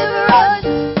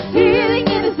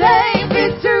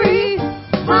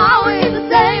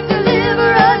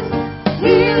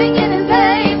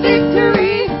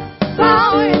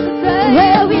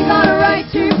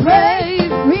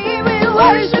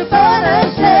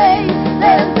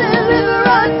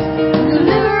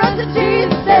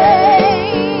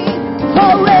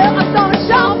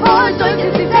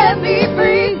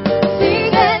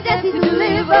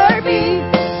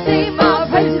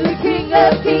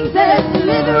 Kings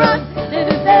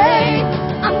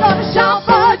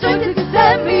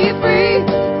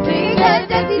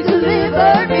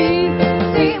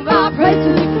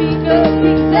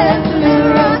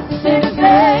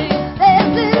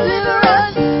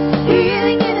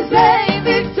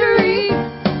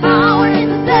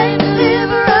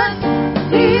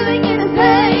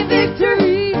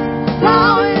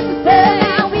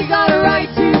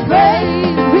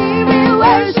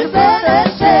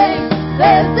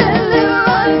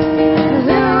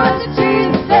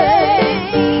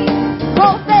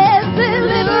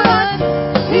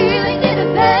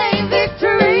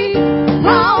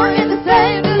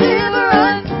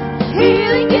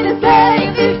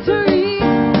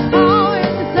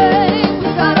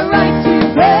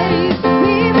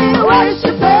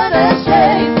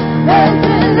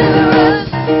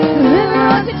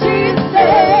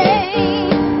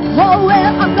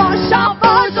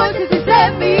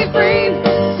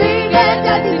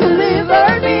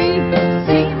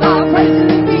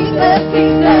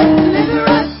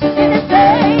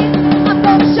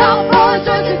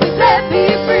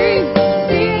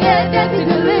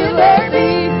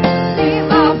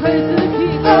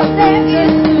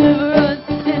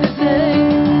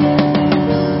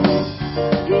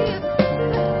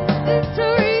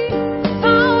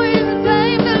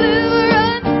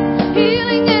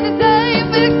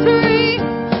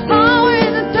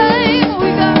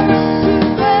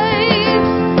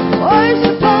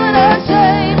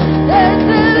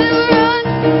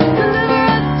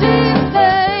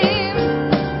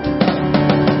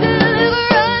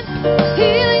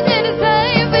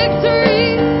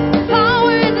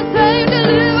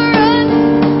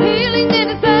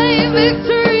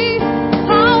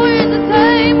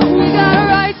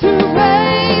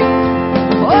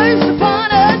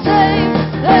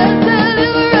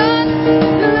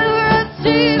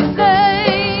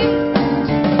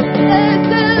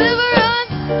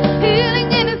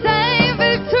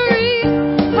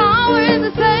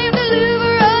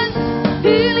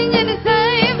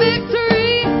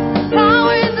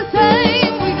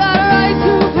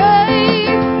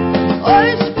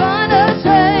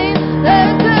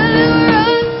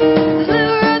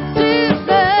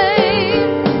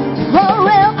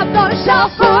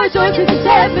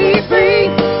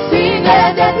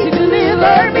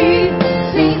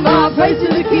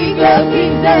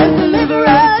King says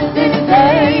deliverance in His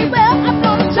name. Well, I'm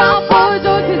gonna shout for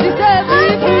joy 'cause He set me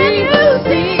free.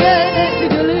 Sing and to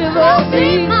deliver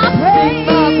me. My praise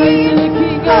to the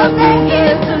King of Kings.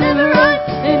 There's deliverance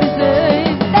in His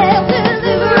name. There's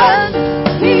deliverance,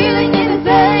 healing in His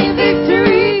name,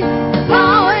 victory,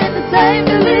 power in the same.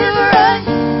 Deliverance,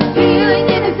 healing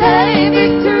in His name,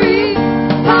 victory,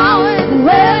 power in the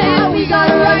way. We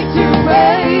got a right to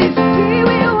praise. We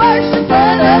will worship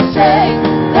but ashamed.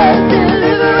 There's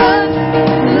deliverance,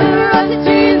 deliverance in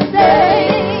Jesus'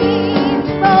 name.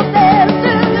 Oh, there's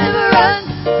deliverance,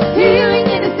 healing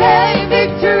in His name,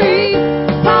 victory,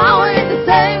 power in the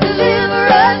same.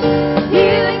 Deliverance,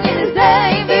 healing in His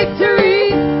name,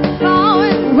 victory, power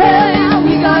in the way.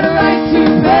 We got a right to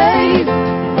praise,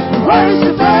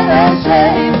 worship but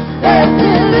ashamed. There's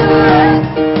deliverance,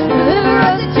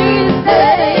 deliverance in Jesus'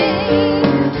 name.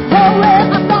 Oh, well,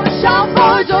 I'm gonna shout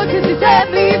for joy 'cause He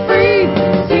set me free.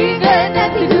 Sing and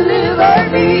dance, He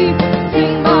delivered me.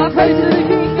 Sing my praise to the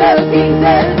King of Kings.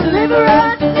 There's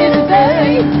deliverance in His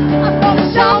name. I'm gonna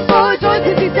shout for joy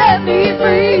 'cause He set me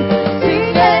free.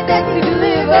 Sing and dance, He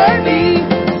delivered me.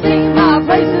 Sing my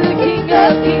praise to the King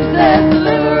of Kings. There's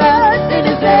deliverance in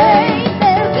His name.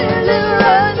 There's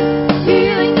deliverance,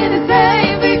 healing in His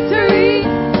name, victory,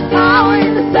 power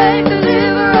in the same.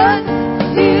 Deliverance,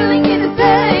 healing in His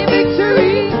name,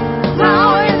 victory,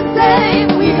 power in the same.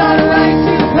 We got a right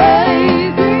to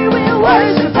praise. We will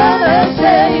worship but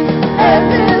ashamed. There's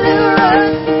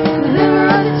deliverance,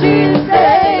 deliverance in Jesus'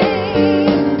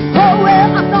 name. Oh, well,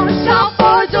 I'm gonna shout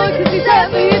for joy 'cause He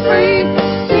set me free.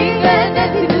 Sing and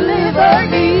dance, He delivered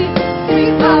me.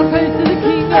 Sing my praise to the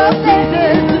King of Kings.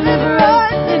 There's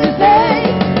deliverance in His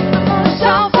name. I'm gonna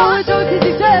shout for joy 'cause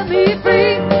He set me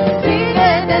free. Sing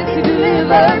and dance, He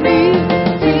delivered me.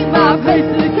 Sing my praise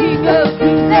to the King of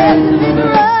Kings. There's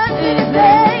deliverance in His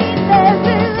name. There's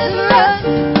deliverance,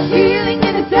 healing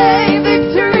in His name,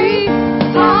 victory,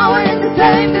 power in the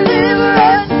same.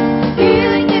 Deliverance,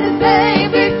 healing in His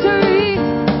name, victory,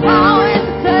 power in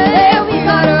the same. We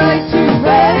got a right to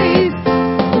praise,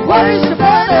 worship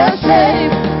but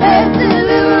ashamed. There's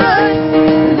deliverance,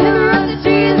 deliverance in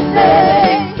Jesus'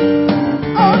 name.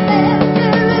 Oh, there's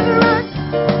deliverance,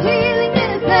 healing in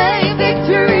His name,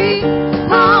 victory,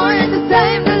 power in the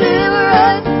same.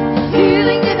 Deliverance,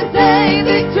 healing in His name,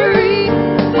 victory,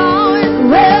 power in the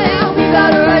way. We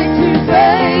got a right to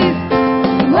praise,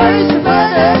 worship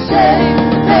but ashamed.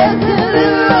 There's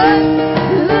deliverance,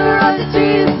 deliverance in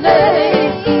Jesus'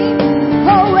 name.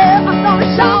 Oh, well, I'm gonna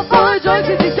shout for joy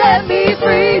 'cause He set me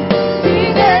free.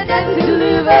 Sing and dance, He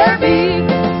delivered me.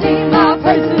 Sing my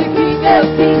praise to the King of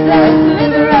Kings. There's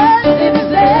deliverance in His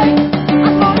name.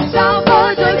 I'm gonna shout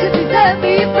for joy 'cause He set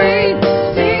me free.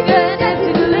 Sing and dance,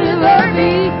 He delivered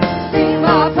me. Sing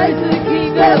my praise to the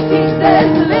King of Kings.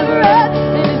 There's deliverance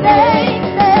in His name.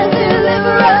 There's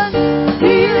deliverance,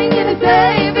 healing in His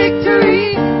name,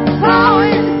 victory, power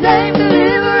in the same.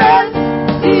 Deliverance,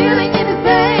 healing in His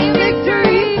name,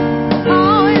 victory,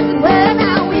 power in the way.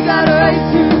 Now we got a right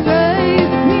to praise.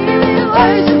 We will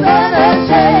worship but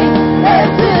ashamed.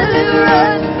 There's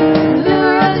deliverance,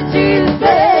 deliverance in Jesus'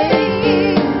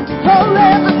 name. Oh,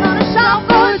 well, I'm gonna shout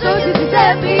for joy 'cause He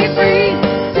set me free.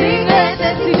 Sing and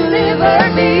dance, He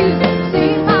delivered me.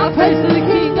 Sing my praise to the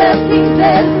King of Kings.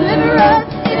 There's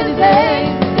deliverance in His name.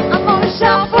 I'm gonna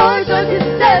shout for joy 'cause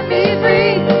He set me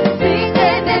free. Sing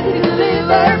and dance, He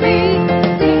delivered me.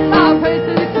 Sing my praise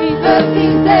to the King of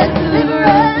Kings. There's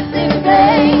deliverance in His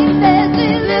name. There's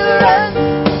deliverance,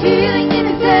 healing in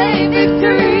His name,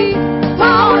 victory,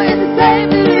 power in the same.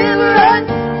 Deliverance,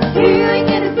 healing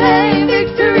in His name,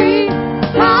 victory,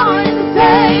 power in the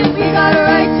same. We got a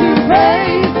right to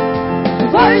praise,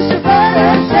 worship but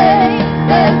ashamed.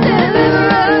 There's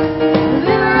deliverance,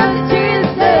 deliverance in Jesus'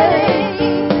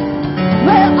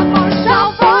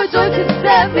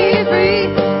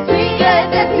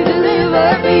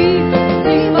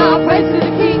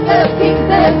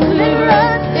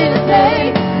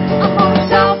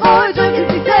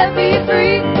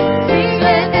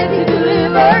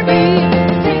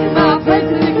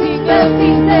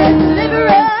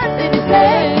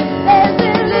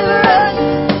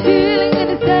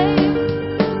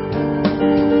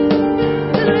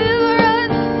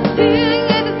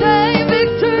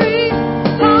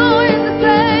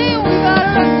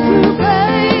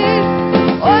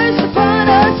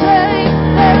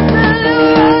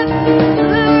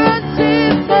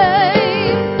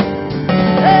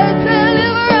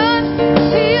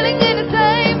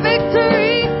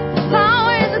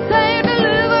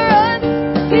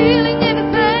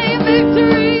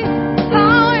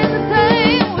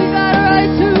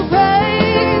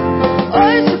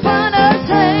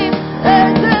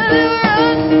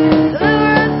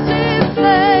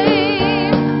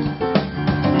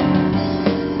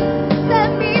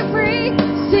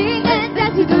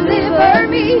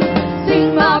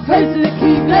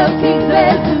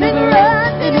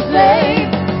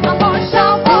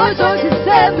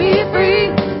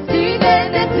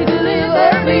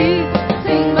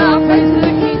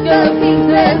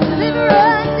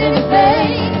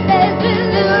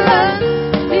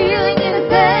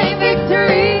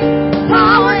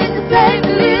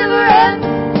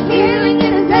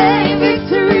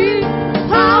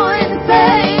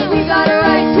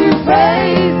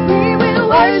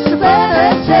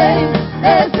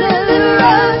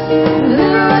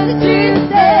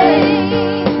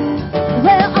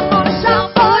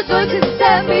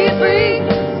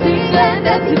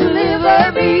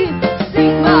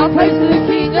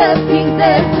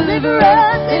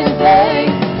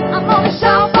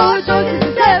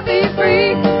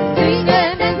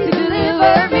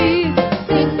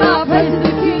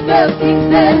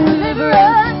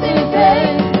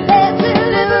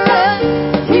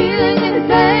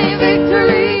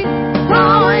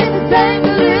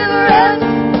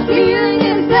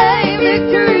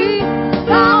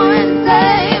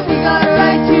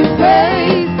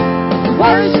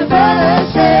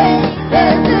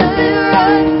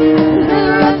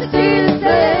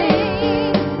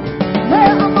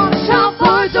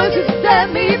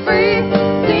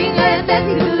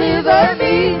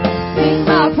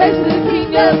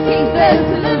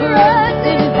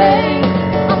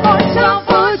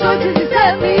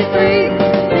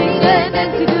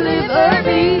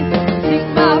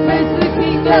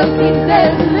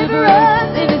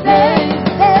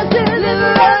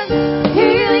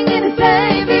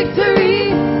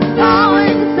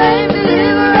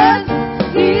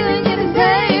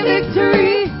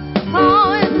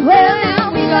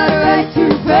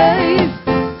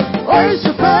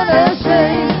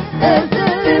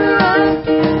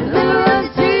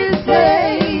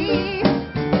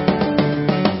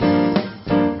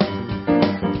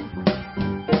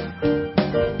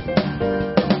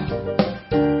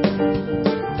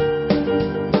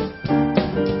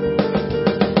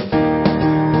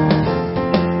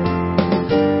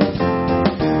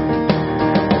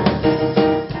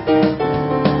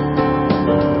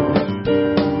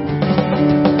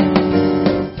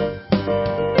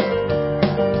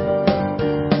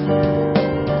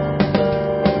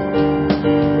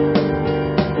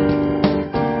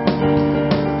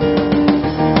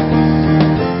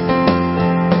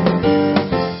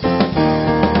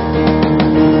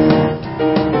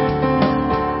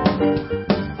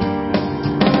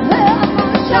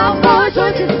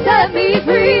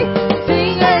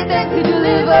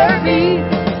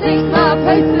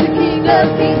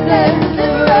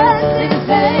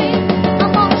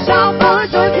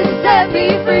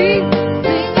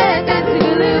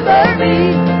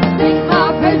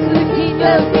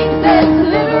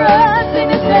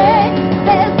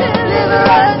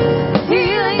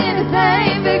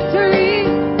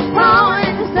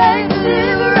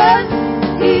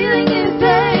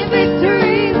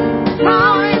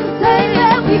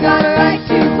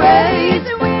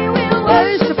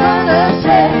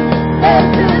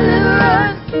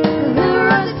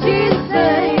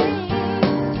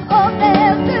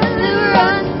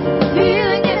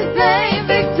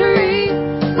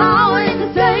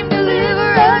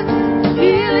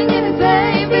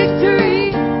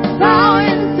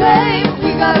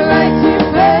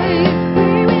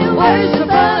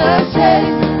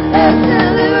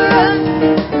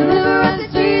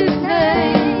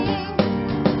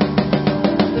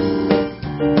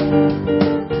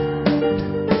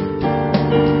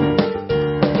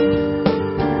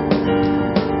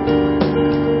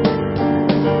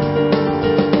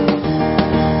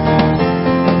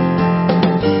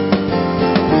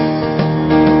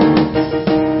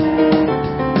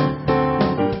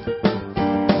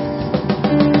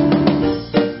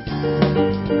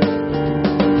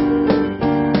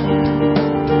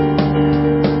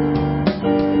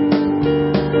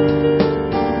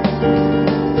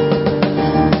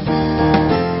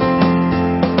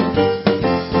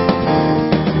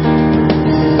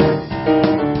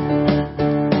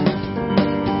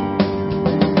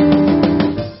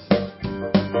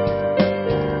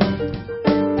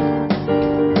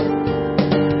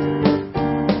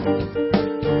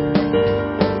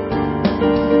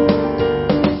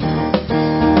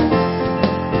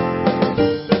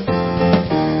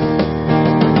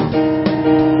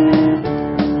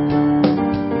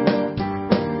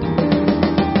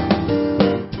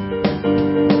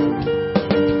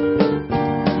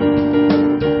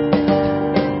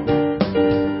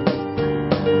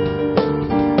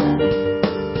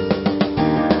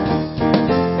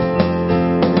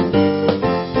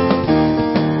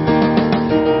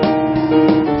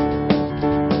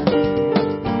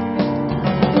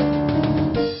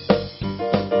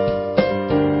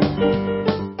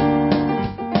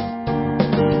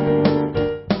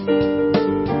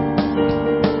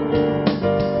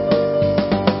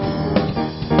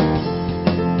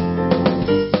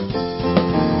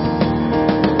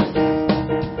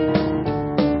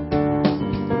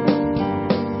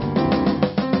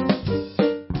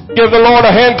 Give the Lord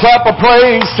a hand clap of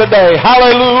praise today.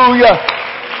 Hallelujah.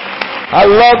 I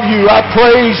love you. I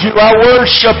praise you. I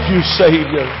worship you,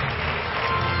 Savior.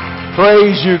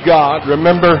 Praise you, God.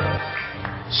 Remember,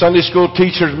 Sunday school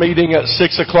teachers meeting at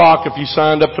 6 o'clock. If you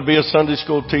signed up to be a Sunday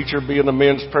school teacher, be in the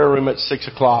men's prayer room at 6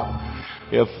 o'clock.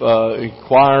 If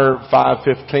choir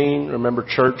 5:15. Remember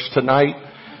church tonight.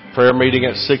 Prayer meeting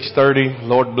at 6:30.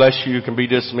 Lord bless you. You can be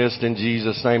dismissed in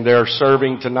Jesus' name. They are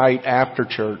serving tonight after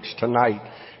church. Tonight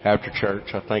after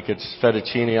church. I think it's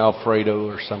fettuccine Alfredo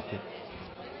or something.